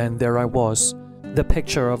 Then there I was, the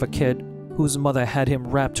picture of a kid whose mother had him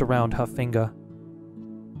wrapped around her finger.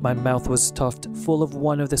 My mouth was stuffed full of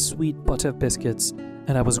one of the sweet butter biscuits,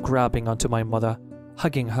 and I was grabbing onto my mother,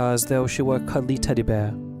 hugging her as though she were a cuddly teddy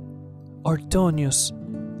bear. Ordonius,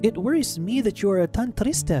 it worries me that you are tan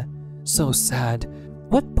triste. So sad.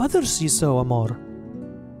 What bothers you so, amor?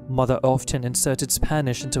 Mother often inserted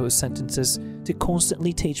Spanish into her sentences to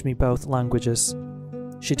constantly teach me both languages.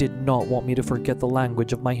 She did not want me to forget the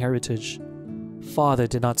language of my heritage. Father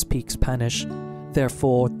did not speak Spanish.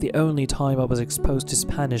 Therefore, the only time I was exposed to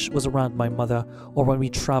Spanish was around my mother or when we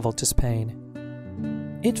traveled to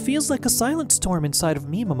Spain. It feels like a silent storm inside of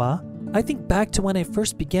me, Mama. I think back to when I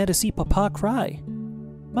first began to see Papa cry.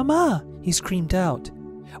 Mama, he screamed out.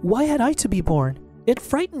 Why had I to be born? It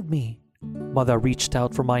frightened me. Mother reached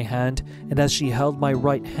out for my hand, and as she held my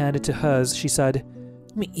right hand into hers, she said,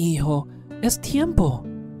 Mi hijo, es tiempo.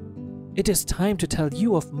 It is time to tell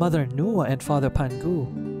you of Mother Nua and Father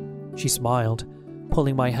Pangu. She smiled,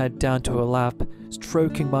 pulling my head down to her lap,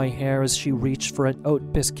 stroking my hair as she reached for an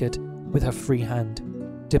oat biscuit with her free hand.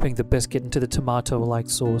 Dipping the biscuit into the tomato-like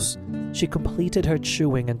sauce, she completed her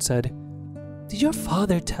chewing and said, Did your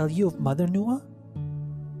father tell you of Mother Nua?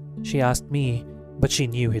 She asked me, but she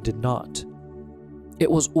knew he did not.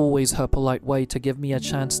 It was always her polite way to give me a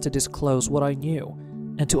chance to disclose what I knew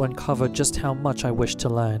and to uncover just how much I wished to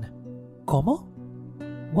learn. ¿Cómo?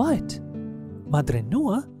 What? Madre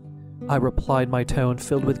Nua? I replied, my tone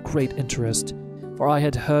filled with great interest, for I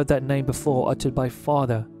had heard that name before uttered by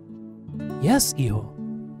father. Yes, hijo.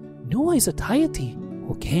 Nua is a deity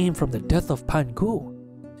who came from the death of Pangu.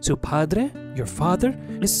 Su padre, your father,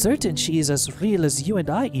 is certain she is as real as you and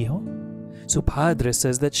I, hijo. Su padre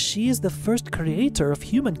says that she is the first creator of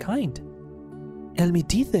humankind. Él me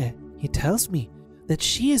dice, he tells me, that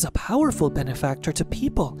she is a powerful benefactor to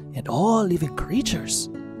people and all living creatures.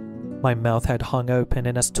 My mouth had hung open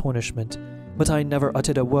in astonishment, but I never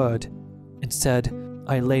uttered a word. Instead,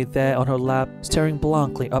 I lay there on her lap, staring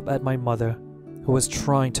blankly up at my mother, who was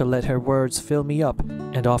trying to let her words fill me up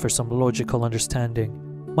and offer some logical understanding.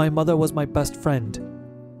 My mother was my best friend.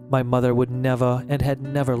 My mother would never and had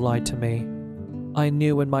never lied to me. I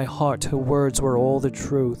knew in my heart her words were all the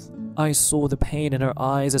truth. I saw the pain in her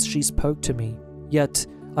eyes as she spoke to me. Yet,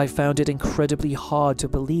 I found it incredibly hard to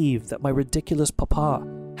believe that my ridiculous papa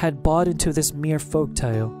had bought into this mere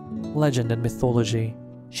folktale, legend and mythology.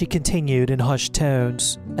 She continued in hushed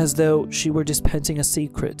tones, as though she were dispensing a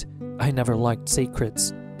secret. I never liked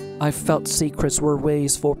secrets. I felt secrets were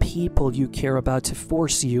ways for people you care about to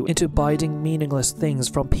force you into buying meaningless things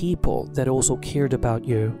from people that also cared about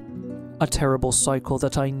you. A terrible cycle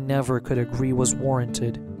that I never could agree was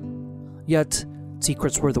warranted. Yet,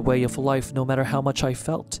 secrets were the way of life no matter how much I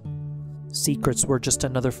felt. Secrets were just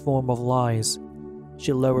another form of lies.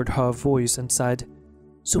 She lowered her voice and said,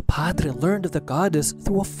 Su padre learned of the goddess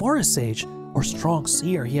through a forest sage or strong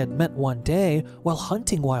seer he had met one day while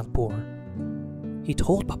hunting wild boar. He He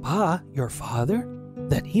told Papa, your father,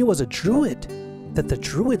 that he was a druid, that the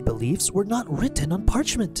druid beliefs were not written on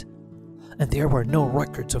parchment, and there were no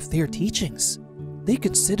records of their teachings. They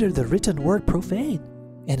considered the written word profane,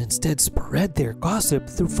 and instead spread their gossip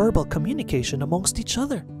through verbal communication amongst each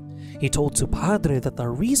other. He told su padre that the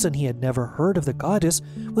reason he had never heard of the goddess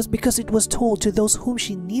was because it was told to those whom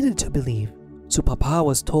she needed to believe. Su papa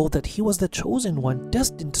was told that he was the chosen one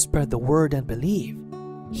destined to spread the word and believe.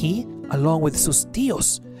 He, along with sus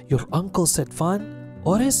tios, your uncles Sedfan,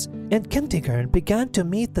 Ores, and Kentigern, began to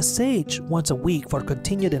meet the sage once a week for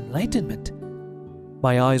continued enlightenment.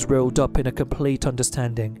 My eyes rolled up in a complete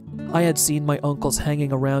understanding. I had seen my uncles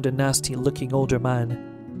hanging around a nasty-looking older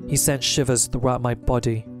man. He sent shivers throughout my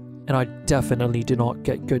body, and I definitely did not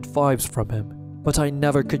get good vibes from him. But I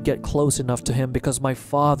never could get close enough to him because my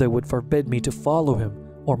father would forbid me to follow him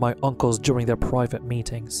or my uncles during their private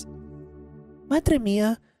meetings. Madre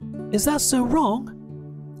mia, is that so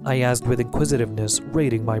wrong? I asked with inquisitiveness,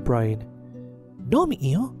 raiding my brain. No, mi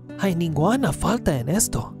hijo, hay ninguna falta en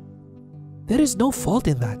esto. There is no fault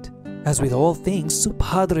in that. As with all things, su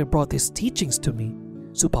padre brought his teachings to me.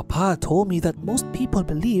 Su papa told me that most people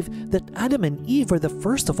believe that Adam and Eve were the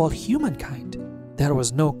first of all humankind. There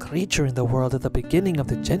was no creature in the world at the beginning of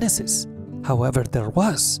the Genesis. However, there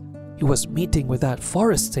was. He was meeting with that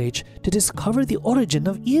forest sage to discover the origin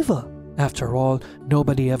of evil. After all,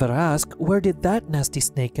 nobody ever asked where did that nasty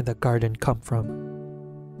snake in the garden come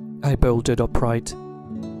from. I bolted upright.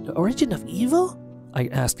 The origin of evil? I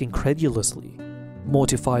asked incredulously,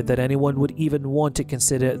 mortified that anyone would even want to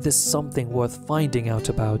consider this something worth finding out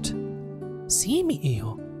about. Si, mi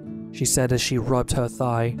hijo, she said as she rubbed her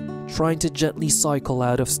thigh, trying to gently cycle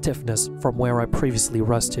out of stiffness from where I previously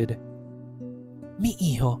rested. Mi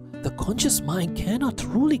hijo, the conscious mind cannot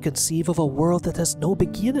truly conceive of a world that has no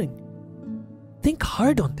beginning. Think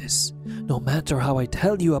hard on this. No matter how I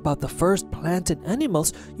tell you about the first plants and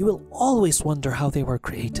animals, you will always wonder how they were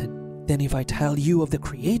created. Then if I tell you of the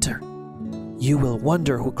Creator, you will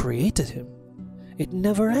wonder who created him. It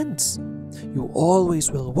never ends. You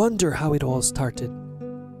always will wonder how it all started.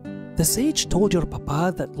 The sage told your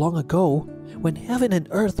papa that long ago, when heaven and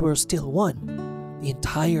earth were still one, the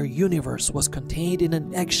entire universe was contained in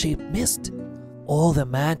an egg-shaped mist. All the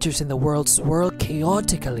matters in the world swirled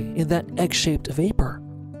chaotically in that egg-shaped vapor.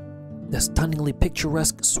 The stunningly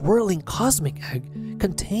picturesque swirling cosmic egg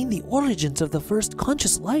contained the origins of the first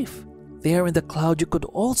conscious life. There in the cloud you could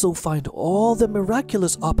also find all the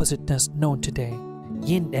miraculous oppositeness known today,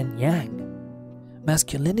 yin and yang,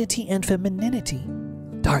 masculinity and femininity,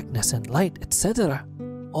 darkness and light, etc.,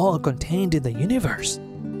 all contained in the universe,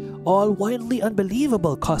 all wildly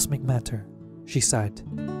unbelievable cosmic matter, she said.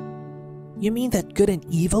 You mean that good and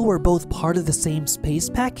evil were both part of the same space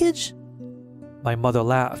package? My mother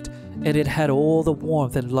laughed, and it had all the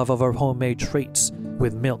warmth and love of her homemade treats,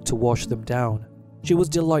 with milk to wash them down. She was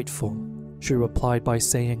delightful. She replied by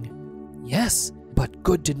saying, Yes, but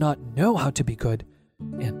good did not know how to be good,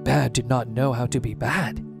 and bad did not know how to be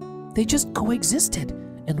bad. They just coexisted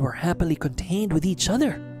and were happily contained with each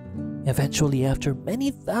other. Eventually, after many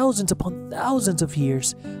thousands upon thousands of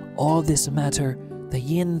years, all this matter, the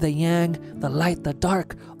yin, the yang, the light, the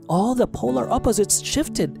dark, all the polar opposites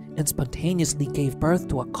shifted and spontaneously gave birth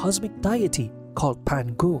to a cosmic deity called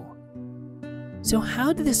Pangu. So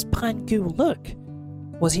how did this Pangu look?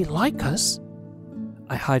 Was he like us?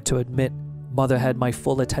 I had to admit, Mother had my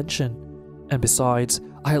full attention. And besides,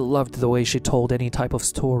 I loved the way she told any type of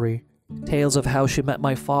story. Tales of how she met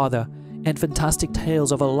my father, and fantastic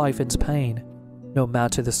tales of her life in Spain. No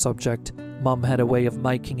matter the subject, Mom had a way of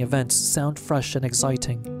making events sound fresh and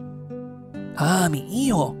exciting. Ah, mi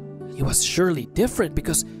hijo! He was surely different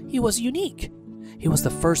because he was unique. He was the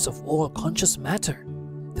first of all conscious matter.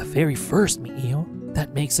 The very first, mi hijo.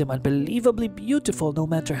 That makes him unbelievably beautiful no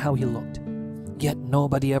matter how he looked. Yet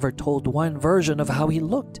nobody ever told one version of how he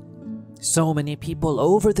looked. So many people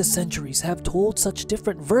over the centuries have told such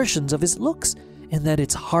different versions of his looks, and that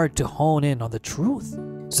it's hard to hone in on the truth.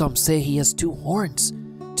 Some say he has 2 horns,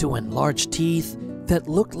 2 enlarged teeth that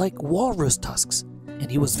looked like walrus tusks, and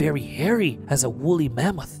he was very hairy as a woolly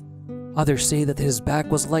mammoth. Others say that his back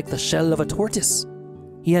was like the shell of a tortoise.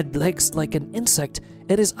 He had legs like an insect,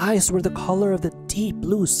 and his eyes were the color of the deep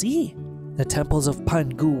blue sea. The temples of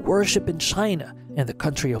Pangu worship in China and the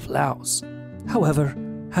country of Laos, however,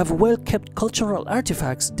 have well-kept cultural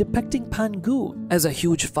artifacts depicting Pangu as a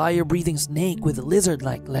huge fire-breathing snake with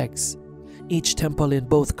lizard-like legs. Each temple in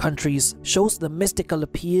both countries shows the mystical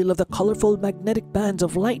appeal of the colorful magnetic bands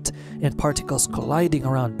of light and particles colliding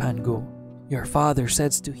around Pangu. Your father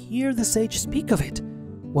says to hear the sage speak of it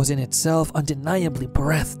was in itself undeniably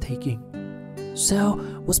breathtaking. So,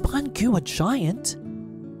 was Pangu a giant?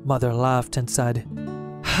 Mother laughed and said,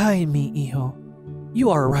 Ay, mi hijo. You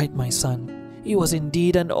are right, my son. He was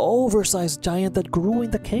indeed an oversized giant that grew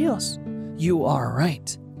in the chaos. You are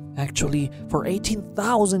right. Actually, for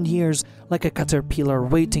 18,000 years, like a caterpillar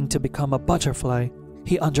waiting to become a butterfly,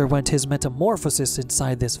 he underwent his metamorphosis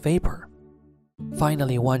inside this vapor.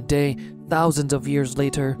 Finally, one day, thousands of years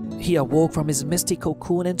later, he awoke from his misty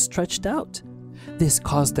cocoon and stretched out. This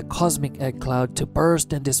caused the cosmic egg cloud to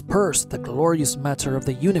burst and disperse the glorious matter of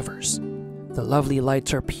the universe. The lovely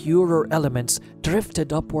lighter, purer elements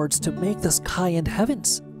drifted upwards to make the sky and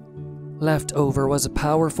heavens. Left over was a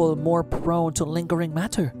powerful, more prone to lingering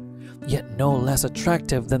matter, yet no less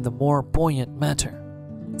attractive than the more buoyant matter.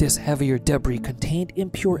 This heavier debris contained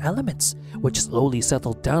impure elements, which slowly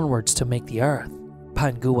settled downwards to make the earth.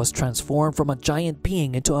 Pangu was transformed from a giant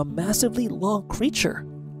being into a massively long creature,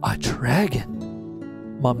 a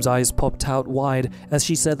dragon. Mom's eyes popped out wide as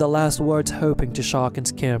she said the last words, hoping to shock and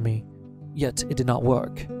scare me. Yet it did not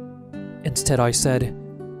work. Instead I said,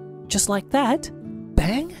 Just like that?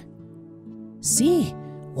 Bang? See,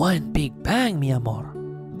 one big bang, mi amor.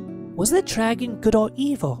 Was the dragon good or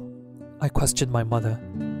evil? I questioned my mother.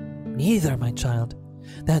 Neither, my child.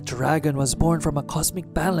 That dragon was born from a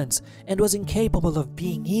cosmic balance and was incapable of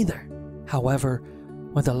being either. However,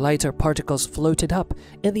 when the lighter particles floated up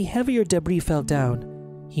and the heavier debris fell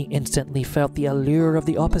down, he instantly felt the allure of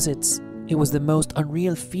the opposites. It was the most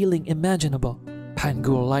unreal feeling imaginable.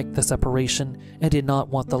 Pangu liked the separation and did not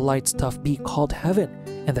want the light stuff be called heaven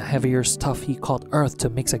and the heavier stuff he called earth to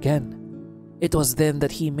mix again. It was then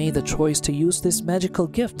that he made the choice to use these magical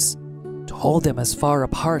gifts, to hold them as far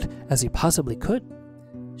apart as he possibly could.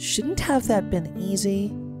 Shouldn't have that been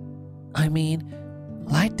easy? I mean,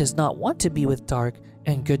 light does not want to be with dark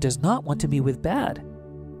and good does not want to be with bad.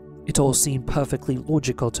 It all seemed perfectly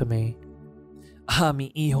logical to me.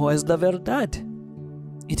 Mi hijo es la verdad.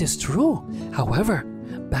 It is true. However,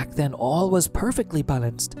 back then all was perfectly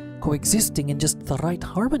balanced, coexisting in just the right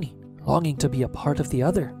harmony, longing to be a part of the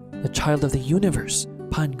other, the child of the universe.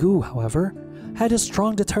 Pangu, however, had a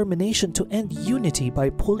strong determination to end unity by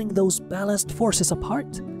pulling those balanced forces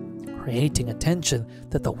apart, creating a tension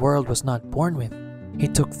that the world was not born with. He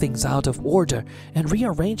took things out of order and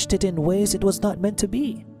rearranged it in ways it was not meant to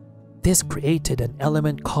be. This created an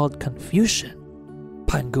element called confusion.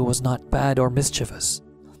 Pangu was not bad or mischievous.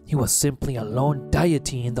 He was simply a lone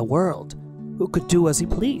deity in the world who could do as he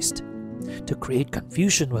pleased. To create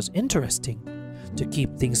confusion was interesting. To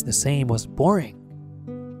keep things the same was boring.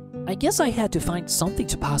 I guess I had to find something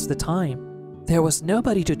to pass the time. There was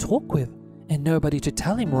nobody to talk with and nobody to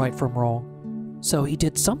tell him right from wrong. So he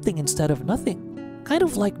did something instead of nothing, kind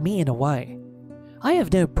of like me in a way. I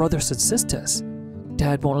have no brothers and sisters.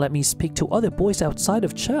 Dad won't let me speak to other boys outside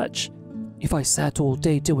of church. If I sat all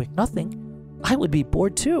day doing nothing, I would be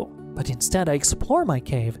bored too, but instead I explore my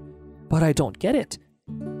cave. But I don't get it.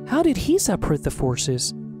 How did he separate the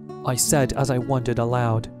forces? I said as I wondered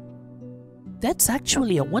aloud. That's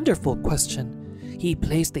actually a wonderful question. He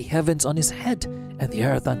placed the heavens on his head and the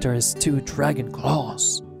earth under his two dragon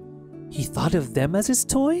claws. He thought of them as his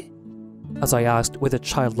toy? As I asked with a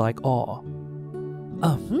childlike awe.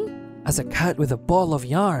 As a cat with a ball of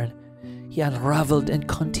yarn. He unraveled and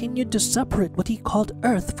continued to separate what he called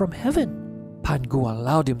earth from heaven. Pangu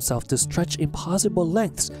allowed himself to stretch impossible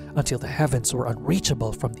lengths until the heavens were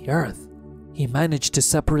unreachable from the earth. He managed to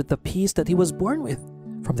separate the peace that he was born with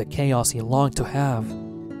from the chaos he longed to have.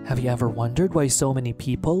 Have you ever wondered why so many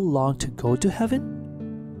people long to go to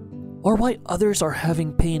heaven? Or why others are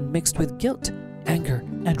having pain mixed with guilt, anger,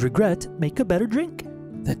 and regret make a better drink,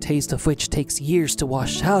 the taste of which takes years to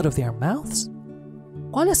wash out of their mouths?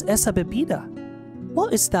 ¿Cuál es esa bebida?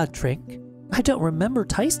 What is that drink? I don't remember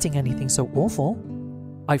tasting anything so awful.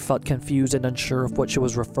 I felt confused and unsure of what she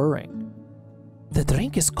was referring. The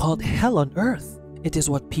drink is called hell on earth. It is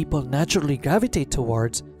what people naturally gravitate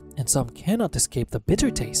towards, and some cannot escape the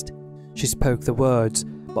bitter taste. She spoke the words,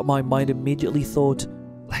 but my mind immediately thought,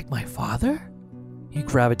 like my father? He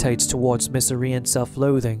gravitates towards misery and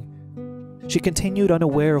self-loathing. She continued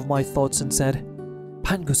unaware of my thoughts and said,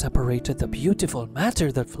 Pangu separated the beautiful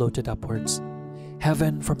matter that floated upwards.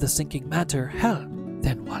 Heaven from the sinking matter, hell,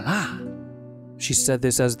 then voila. She said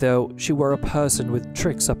this as though she were a person with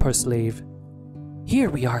tricks up her sleeve. Here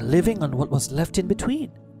we are living on what was left in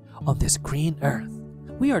between, on this green earth.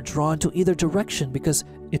 We are drawn to either direction because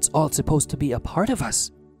it's all supposed to be a part of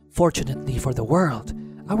us. Fortunately for the world,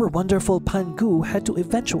 our wonderful Pangu had to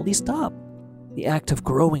eventually stop. The act of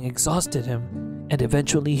growing exhausted him, and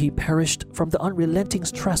eventually he perished from the unrelenting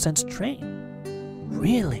stress and strain.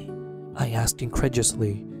 Really? I asked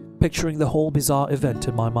incredulously. picturing the whole bizarre event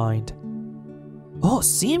in my mind. Oh,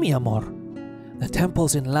 si, mi amor. The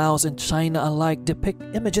temples in Laos and China alike depict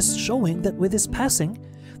images showing that with his passing,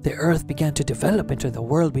 the earth began to develop into the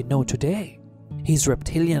world we know today. His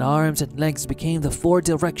reptilian arms and legs became the 4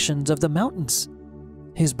 directions of the mountains.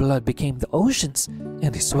 His blood became the oceans,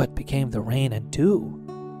 and his sweat became the rain and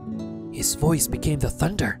dew. His voice became the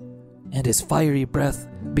thunder, and his fiery breath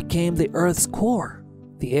became the earth's core.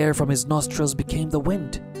 The air from his nostrils became the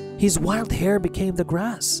wind. His wild hair became the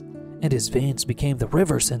grass, and his veins became the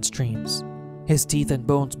rivers and streams. His teeth and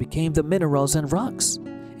bones became the minerals and rocks,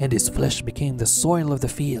 and his flesh became the soil of the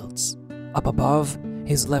fields. Up above,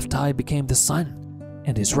 his left eye became the sun,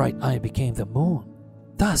 and his right eye became the moon.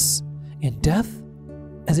 Thus, in death,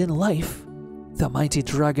 as in life, the mighty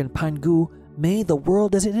dragon Pangu made the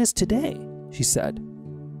world as it is today, she said.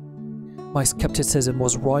 My skepticism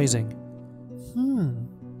was rising.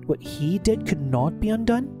 What he did could not be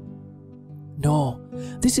undone? No,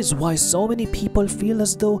 this is why so many people feel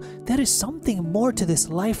as though there is something more to this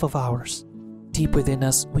life of ours. Deep within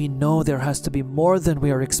us, we know there has to be more than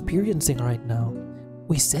we are experiencing right now.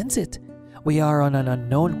 We sense it. We are on an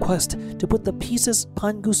unknown quest to put the pieces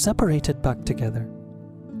Pangu separated back together.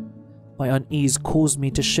 My unease caused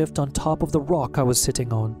me to shift on top of the rock I was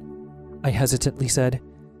sitting on. I hesitantly said,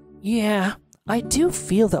 Yeah, I do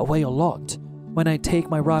feel that way a lot when I take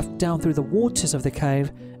my raft down through the waters of the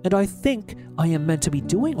cave, and I think I am meant to be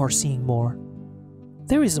doing or seeing more.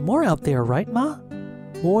 There is more out there, right, Ma?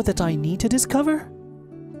 More that I need to discover?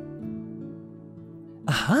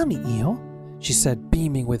 Aha, mi iyo, she said,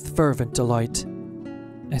 beaming with fervent delight.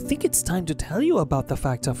 I think it's time to tell you about the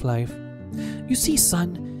fact of life. You see,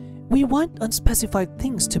 son, we want unspecified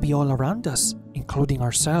things to be all around us, including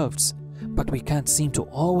ourselves, but we can't seem to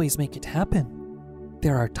always make it happen.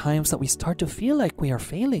 There are times that we start to feel like we are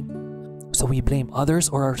failing, so we blame others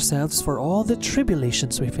or ourselves for all the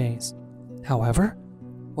tribulations we face. However,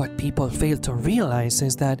 what people fail to realize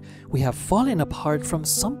is that we have fallen apart from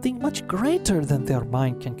something much greater than their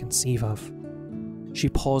mind can conceive of. She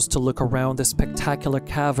paused to look around the spectacular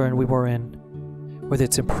cavern we were in, with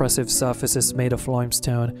its impressive surfaces made of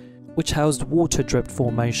limestone, which housed water-dripped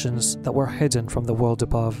formations that were hidden from the world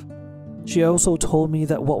above. She also told me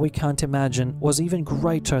that what we can't imagine was even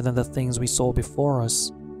greater than the things we saw before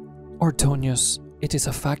us. Ordonius, it is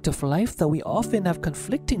a fact of life that we often have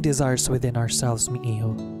conflicting desires within ourselves,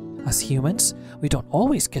 Mi'iho. As humans, we don't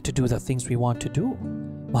always get to do the things we want to do,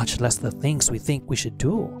 much less the things we think we should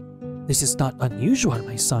do. This is not unusual,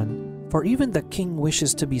 my son, for even the king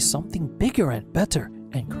wishes to be something bigger and better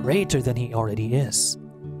and greater than he already is.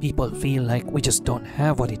 People feel like we just don't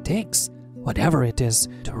have what it takes, whatever it is,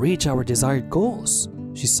 to reach our desired goals,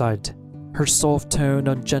 she sighed. Her soft tone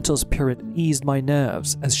and gentle spirit eased my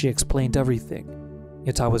nerves as she explained everything,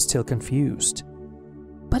 yet I was still confused.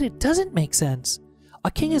 But it doesn't make sense. A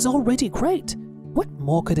king is already great. What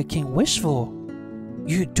more could a king wish for?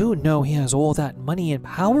 You do know he has all that money and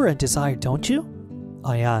power and desire, don't you?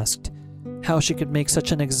 I asked how she could make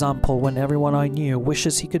such an example when everyone I knew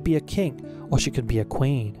wishes he could be a king or she could be a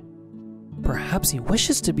queen. Perhaps he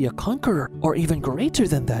wishes to be a conqueror or even greater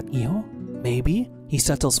than that, Io. Maybe he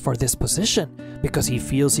settles for this position because he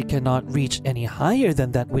feels he cannot reach any higher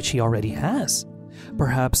than that which he already has.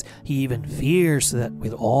 Perhaps he even fears that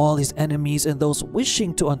with all his enemies and those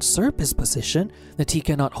wishing to usurp his position, that he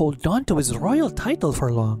cannot hold on to his royal title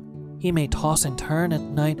for long. He may toss and turn at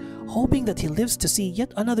night, hoping that he lives to see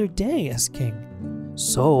yet another day as king.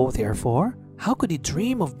 So, therefore, how could he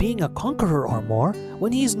dream of being a conqueror or more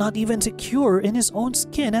when he is not even secure in his own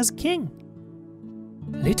skin as king?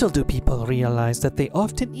 Little do people realize that they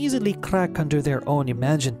often easily crack under their own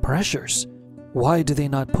imagined pressures. Why do they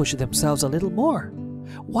not push themselves a little more?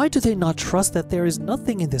 Why do they not trust that there is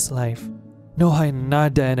nothing in this life, no hay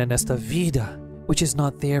nada en esta vida, which is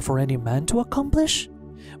not there for any man to accomplish?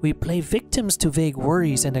 We play victims to vague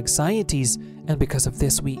worries and anxieties, and because of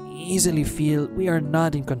this we easily feel we are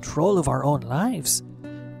not in control of our own lives,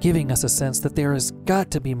 giving us a sense that there has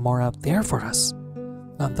got to be more out there for us.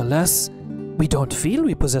 Nonetheless, we don't feel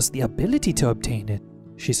we possess the ability to obtain it,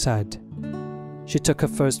 she said. She took her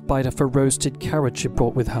first bite of a roasted carrot she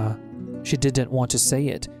brought with her. She didn't want to say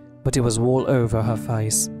it, but it was all over her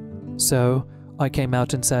face. So I came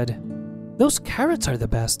out and said, "Those carrots are the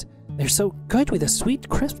best. They're so good with a sweet,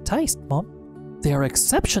 crisp taste, Mom. They are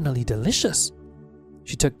exceptionally delicious."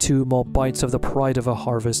 She took 2 more bites of the pride of her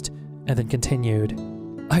harvest and then continued,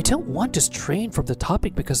 "I don't want to strain from the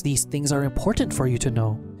topic because these things are important for you to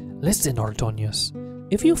know. Listen, Ordonius.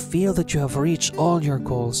 If you feel that you have reached all your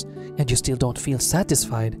goals and you still don't feel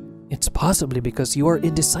satisfied, It's possibly because you are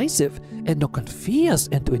indecisive and no confías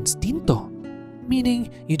en tu instinto, meaning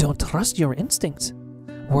you don't trust your instincts.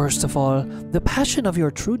 Worst of all, the passion of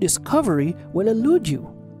your true discovery will elude you,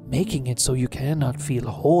 making it so you cannot feel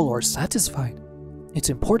whole or satisfied. It's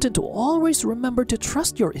important to always remember to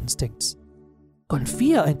trust your instincts.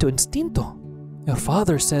 Confía en tu instinto. Your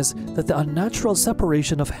father says that the unnatural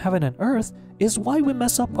separation of heaven and earth is why we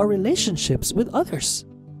mess up our relationships with others.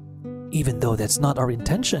 Even though that's not our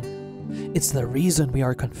intention, it's the reason we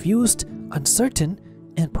are confused, uncertain,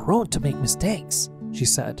 and prone to make mistakes, she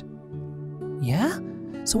said. Yeah?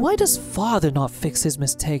 So why does father not fix his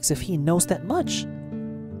mistakes if he knows that much?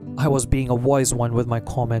 I was being a wise one with my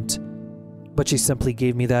comment, but she simply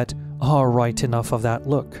gave me that, all right, enough of that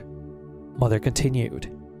look. Mother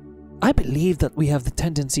continued. I believe that we have the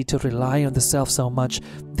tendency to rely on the self so much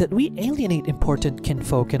that we alienate important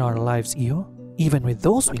kinfolk in our lives, Iyo. Even with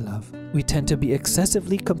those we love, we tend to be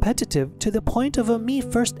excessively competitive to the point of a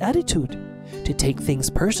me-first attitude, to take things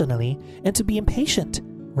personally, and to be impatient,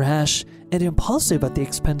 rash, and impulsive at the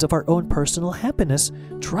expense of our own personal happiness,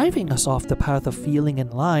 driving us off the path of feeling in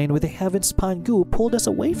line with the heavens Pangu pulled us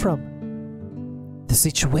away from. The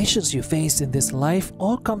situations you face in this life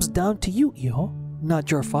all comes down to you, Iyo, not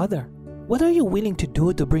your father. What are you willing to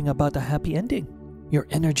do to bring about a happy ending? Your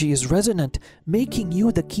energy is resonant, making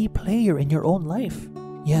you the key player in your own life.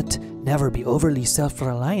 Yet, never be overly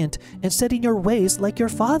self-reliant and set in your ways like your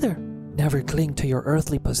father. Never cling to your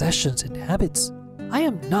earthly possessions and habits. I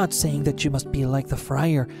am not saying that you must be like the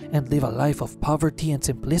friar and live a life of poverty and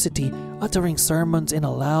simplicity, uttering sermons in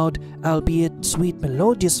a loud, albeit sweet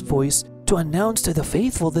melodious voice to announce to the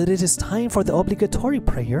faithful that it is time for the obligatory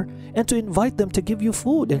prayer and to invite them to give you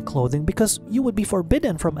food and clothing because you would be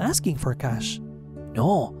forbidden from asking for cash.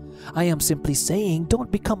 No, I am simply saying don't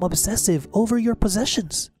become obsessive over your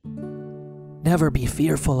possessions. Never be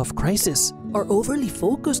fearful of crisis or overly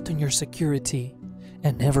focused on your security.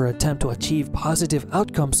 And never attempt to achieve positive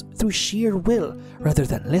outcomes through sheer will rather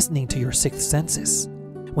than listening to your sixth senses.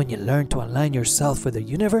 When you learn to align yourself with the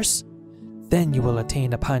universe, then you will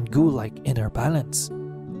attain a Pangu-like inner balance.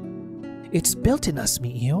 It's built in us,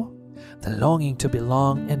 Iyo. The longing to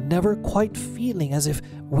belong and never quite feeling as if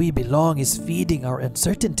we belong is feeding our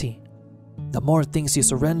uncertainty. The more things you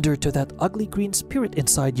surrender to that ugly green spirit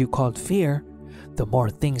inside you called fear, the more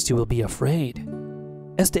things you will be afraid.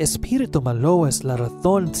 Este espíritu malo es la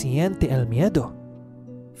razón siente el miedo.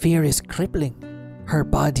 Fear is crippling. Her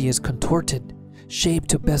body is contorted, shaped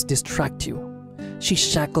to best distract you. She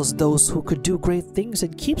shackles those who could do great things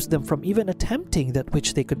and keeps them from even attempting that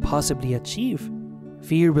which they could possibly achieve.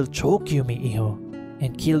 Fear will choke you, Iyo,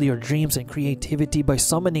 and kill your dreams and creativity by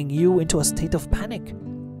summoning you into a state of panic.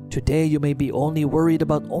 Today you may be only worried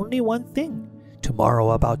about only one thing,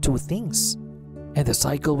 tomorrow about two things. And the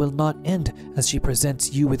cycle will not end as she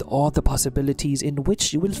presents you with all the possibilities in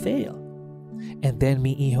which you will fail. And then,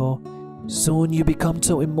 Iyo, soon you become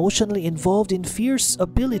so emotionally involved in fear's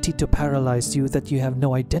ability to paralyze you that you have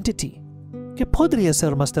no identity. ¿Qué podría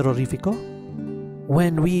ser más terrorífico?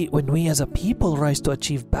 When we as a people rise to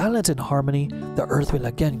achieve balance and harmony, the earth will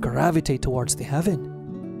again gravitate towards the heaven,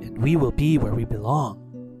 and we will be where we belong.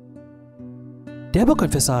 Debo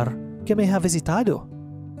confesar que me ha visitado.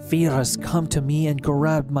 Fear has come to me and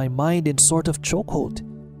grabbed my mind in sort of chokehold,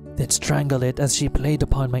 then strangled it as she played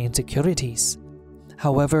upon my insecurities.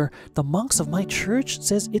 However, the monks of my church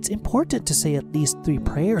says it's important to say at least 3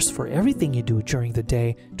 prayers for everything you do during the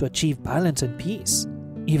day to achieve balance and peace.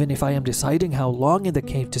 Even if I am deciding how long in the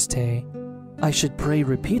cave to stay, I should pray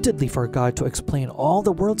repeatedly for God to explain all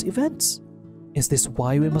the world's events. Is this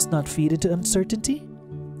why we must not feed into uncertainty?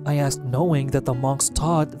 I asked, knowing that the monks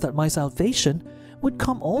taught that my salvation would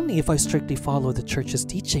come only if I strictly follow the church's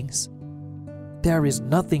teachings. There is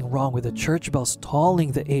nothing wrong with the church bells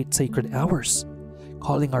tolling the 8 sacred hours,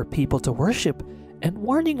 calling our people to worship and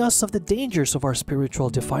warning us of the dangers of our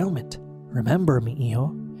spiritual defilement. Remember,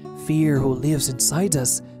 Iyo, fear who lives inside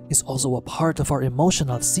us is also a part of our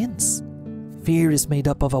emotional sins. Fear is made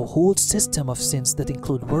up of a whole system of sins that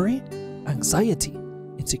include worry, anxiety,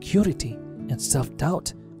 insecurity, and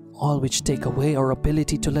self-doubt, all which take away our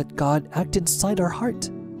ability to let God act inside our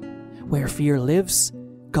heart. Where fear lives,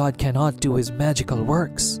 God cannot do his magical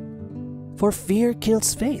works. For fear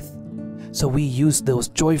kills faith. So we use those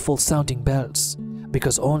joyful sounding bells,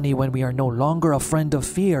 because only when we are no longer a friend of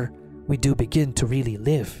fear, we do begin to really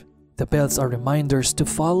live. The bells are reminders to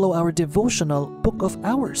follow our devotional book of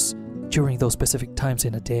hours during those specific times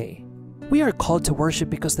in a day. We are called to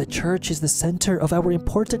worship because the church is the center of our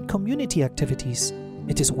important community activities.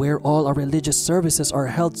 It is where all our religious services are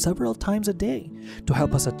held several times a day to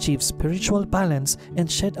help us achieve spiritual balance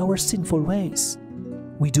and shed our sinful ways.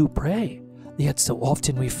 We do pray, yet so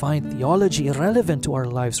often we find theology irrelevant to our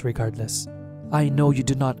lives regardless. I know you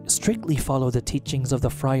do not strictly follow the teachings of the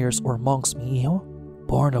friars or monks, mi hijo.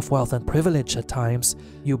 Born of wealth and privilege at times,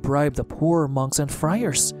 you bribe the poor monks and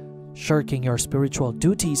friars, shirking your spiritual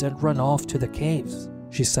duties and run off to the caves,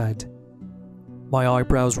 she said. My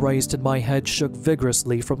eyebrows raised and my head shook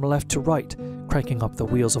vigorously from left to right, cranking up the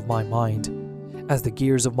wheels of my mind. As the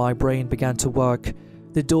gears of my brain began to work,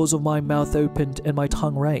 the doors of my mouth opened and my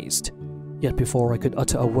tongue raised. Yet before I could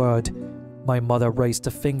utter a word, my mother raised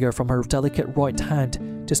a finger from her delicate right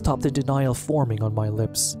hand to stop the denial forming on my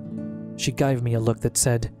lips. She gave me a look that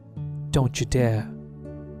said, "Don't you dare."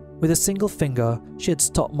 With a single finger, she had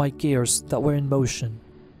stopped my gears that were in motion,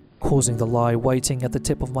 causing the lie waiting at the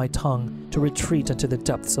tip of my tongue to retreat into the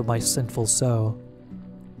depths of my sinful soul.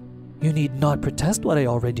 You need not protest what I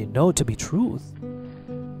already know to be truth.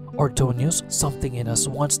 Ordonius, something in us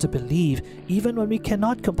wants to believe even when we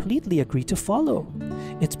cannot completely agree to follow.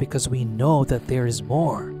 It's because we know that there is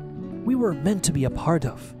more we were meant to be a part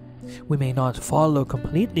of. We may not follow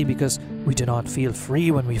completely because we do not feel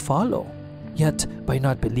free when we follow. Yet, by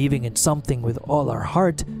not believing in something with all our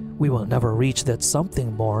heart, we will never reach that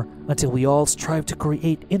something more until we all strive to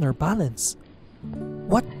create inner balance.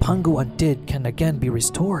 What Pangu undid can again be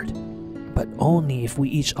restored, but only if we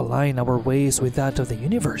each align our ways with that of the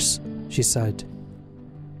universe, she said.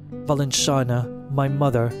 Valenciana, my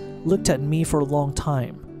mother, looked at me for a long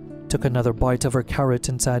time, took another bite of her carrot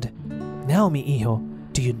and said, "Now, mi hijo,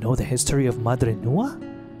 do you know the history of Madre Nua?"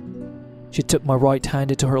 She took my right hand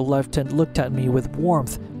into her left and looked at me with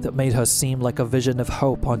warmth that made her seem like a vision of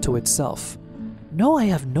hope unto itself. "No, I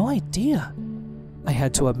have no idea." I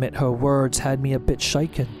had to admit her words had me a bit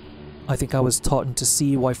shaken. I think I was taught to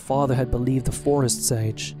see why father had believed the forest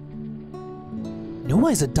sage.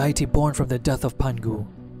 Nua is a deity born from the death of Pangu.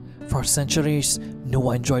 For centuries,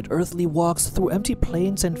 Nua enjoyed earthly walks through empty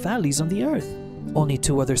plains and valleys on the earth. Only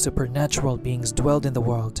two other supernatural beings dwelled in the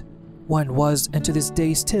world. One was, and to this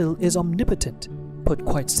day still, is omnipotent. Put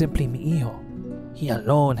quite simply, mi hijo, he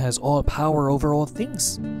alone has all power over all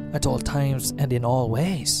things, at all times and in all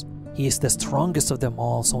ways. He is the strongest of them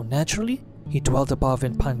all, so naturally, he dwelt above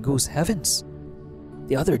in Pangu's heavens.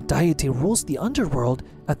 The other deity rules the underworld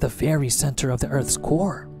at the very center of the earth's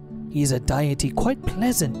core. He is a deity quite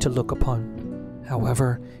pleasant to look upon.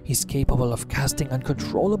 However, he's capable of casting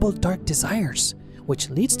uncontrollable dark desires, which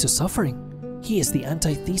leads to suffering. He is the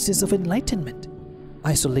antithesis of enlightenment.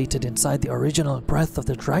 Isolated inside the original breath of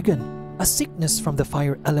the dragon, a sickness from the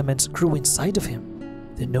fire elements grew inside of him.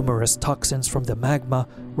 The numerous toxins from the magma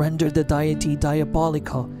rendered the deity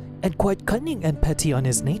diabolical and quite cunning and petty on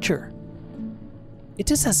his nature.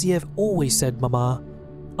 It is as ye have always said, Mama.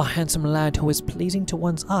 A handsome lad who is pleasing to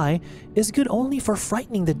one's eye is good only for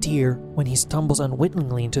frightening the deer when he stumbles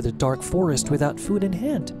unwittingly into the dark forest without food in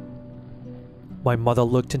hand. My mother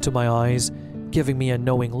looked into my eyes, giving me a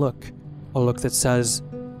knowing look, a look that says,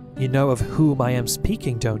 "You know of whom I am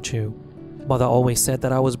speaking, don't you?" Mother always said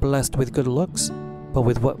that I was blessed with good looks, but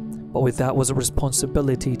with that was a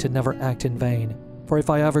responsibility to never act in vain. For if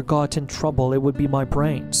I ever got in trouble, it would be my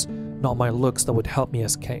brains, not my looks, that would help me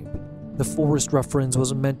escape. The forest reference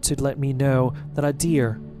was meant to let me know that a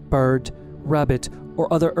deer, bird, rabbit,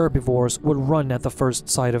 or other herbivores would run at the first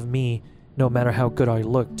sight of me, no matter how good I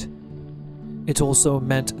looked. It also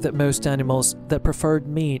meant that most animals that preferred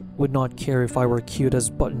meat would not care if I were cute as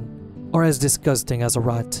Button, or as disgusting as a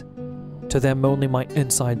rat. To them only my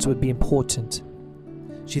insides would be important.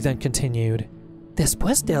 She then continued,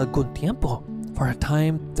 "Después de algún tiempo, for a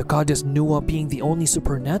time, the goddess Nua, being the only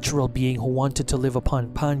supernatural being who wanted to live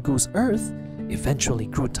upon Pangu's earth, eventually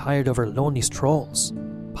grew tired of her lonely strolls.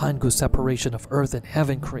 Pangu's separation of earth and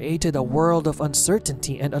heaven created a world of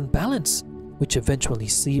uncertainty and unbalance, which eventually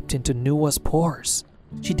seeped into Nua's pores.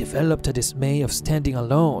 She developed a dismay of standing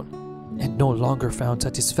alone, and no longer found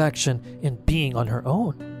satisfaction in being on her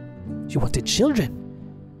own. She wanted children,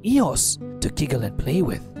 hijos, to giggle and play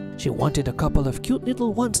with. She wanted a couple of cute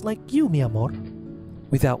little ones like you, mi amor."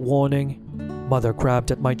 Without warning, Mother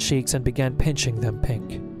grabbed at my cheeks and began pinching them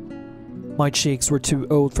pink. My cheeks were too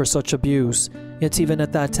old for such abuse, yet even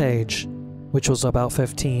at that age, which was about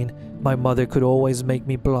 15, my mother could always make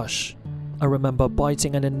me blush. I remember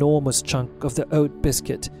biting an enormous chunk of the oat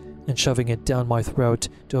biscuit and shoving it down my throat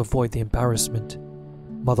to avoid the embarrassment.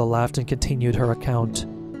 Mother laughed and continued her account.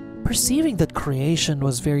 Perceiving that creation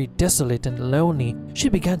was very desolate and lonely, she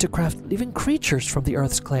began to craft living creatures from the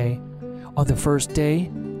earth's clay. On the first day,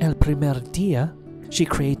 el primer día, she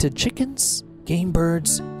created chickens, game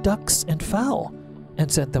birds, ducks, and fowl,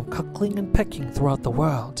 and sent them cackling and pecking throughout the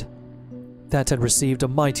world. That had received a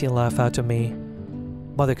mighty laugh out of me.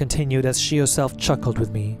 Mother continued as she herself chuckled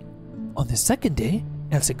with me. On the second day,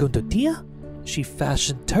 el segundo dia, she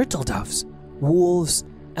fashioned turtle doves, wolves,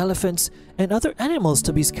 elephants, and other animals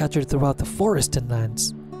to be scattered throughout the forest and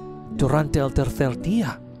lands. Durante el tercer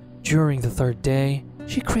dia, during the third day,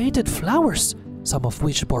 she created flowers, some of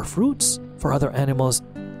which bore fruits for other animals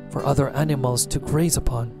to graze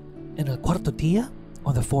upon. In el cuarto dia,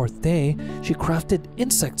 on the fourth day, she crafted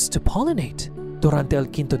insects to pollinate. Durante el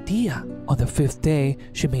quinto dia, on the fifth day,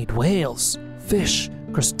 she made whales, fish,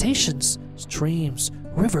 crustaceans, streams,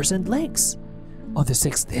 rivers, and lakes. On the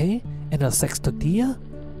sixth day, en el sexto dia,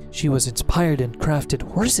 she was inspired and crafted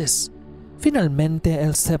horses. Finalmente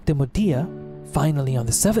el séptimo dia, finally on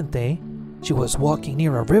the seventh day, she was walking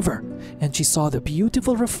near a river, and she saw the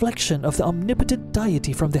beautiful reflection of the omnipotent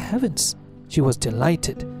deity from the heavens. She was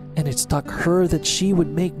delighted, and it struck her that she would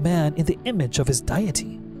make man in the image of his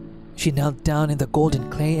deity. She knelt down in the golden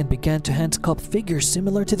clay and began to hand sculpt figures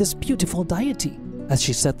similar to this beautiful deity. As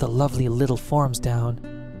she set the lovely little forms down,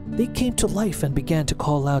 they came to life and began to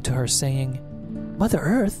call out to her, saying, "Mother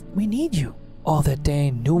Earth, we need you." All that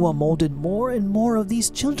day, Nua molded more and more of these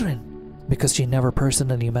children. Because she never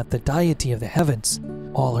personally met the deity of the heavens,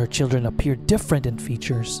 all her children appeared different in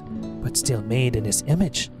features, but still made in his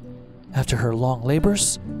image. After her long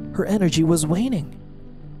labors, her energy was waning.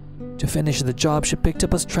 To finish the job, she picked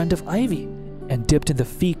up a strand of ivy and dipped in the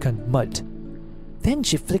fecund mud. Then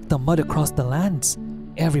she flicked the mud across the lands.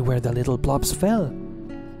 Everywhere the little blobs fell.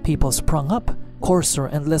 People sprung up, coarser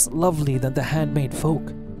and less lovely than the handmade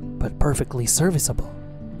folk, but perfectly serviceable.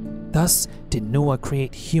 Thus did Noah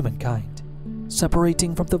create humankind,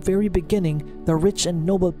 separating from the very beginning the rich and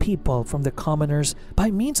noble people from the commoners by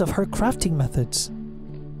means of her crafting methods.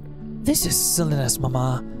 "This is silliness,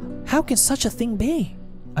 Mama. How can such a thing be?"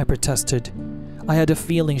 I protested. I had a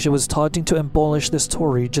feeling she was starting to embellish the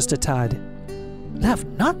story just a tad. "Laugh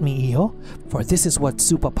not me, Iyo, for this is what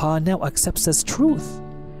Su Papa now accepts as truth."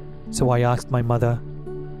 So I asked my mother,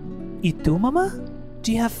 "Itu, Mama?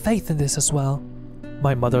 Do you have faith in this as well?"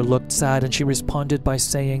 My mother looked sad and she responded by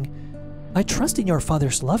saying, "I trust in your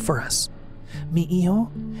father's love for us." "Mi Iyo,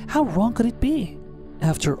 how wrong could it be?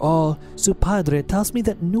 After all, Su Padre tells me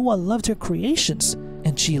that Nua loved her creations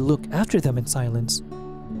and she looked after them in silence.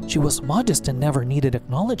 She was modest and never needed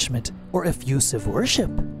acknowledgement or effusive worship.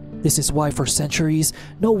 This is why for centuries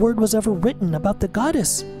no word was ever written about the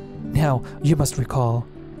goddess. Now, you must recall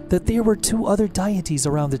that there were two other deities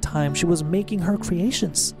around the time she was making her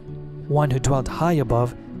creations, one who dwelt high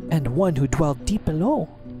above and one who dwelt deep below."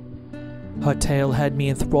 Her tale had me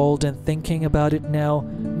enthralled, and thinking about it now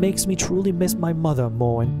makes me truly miss my mother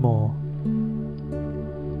more and more.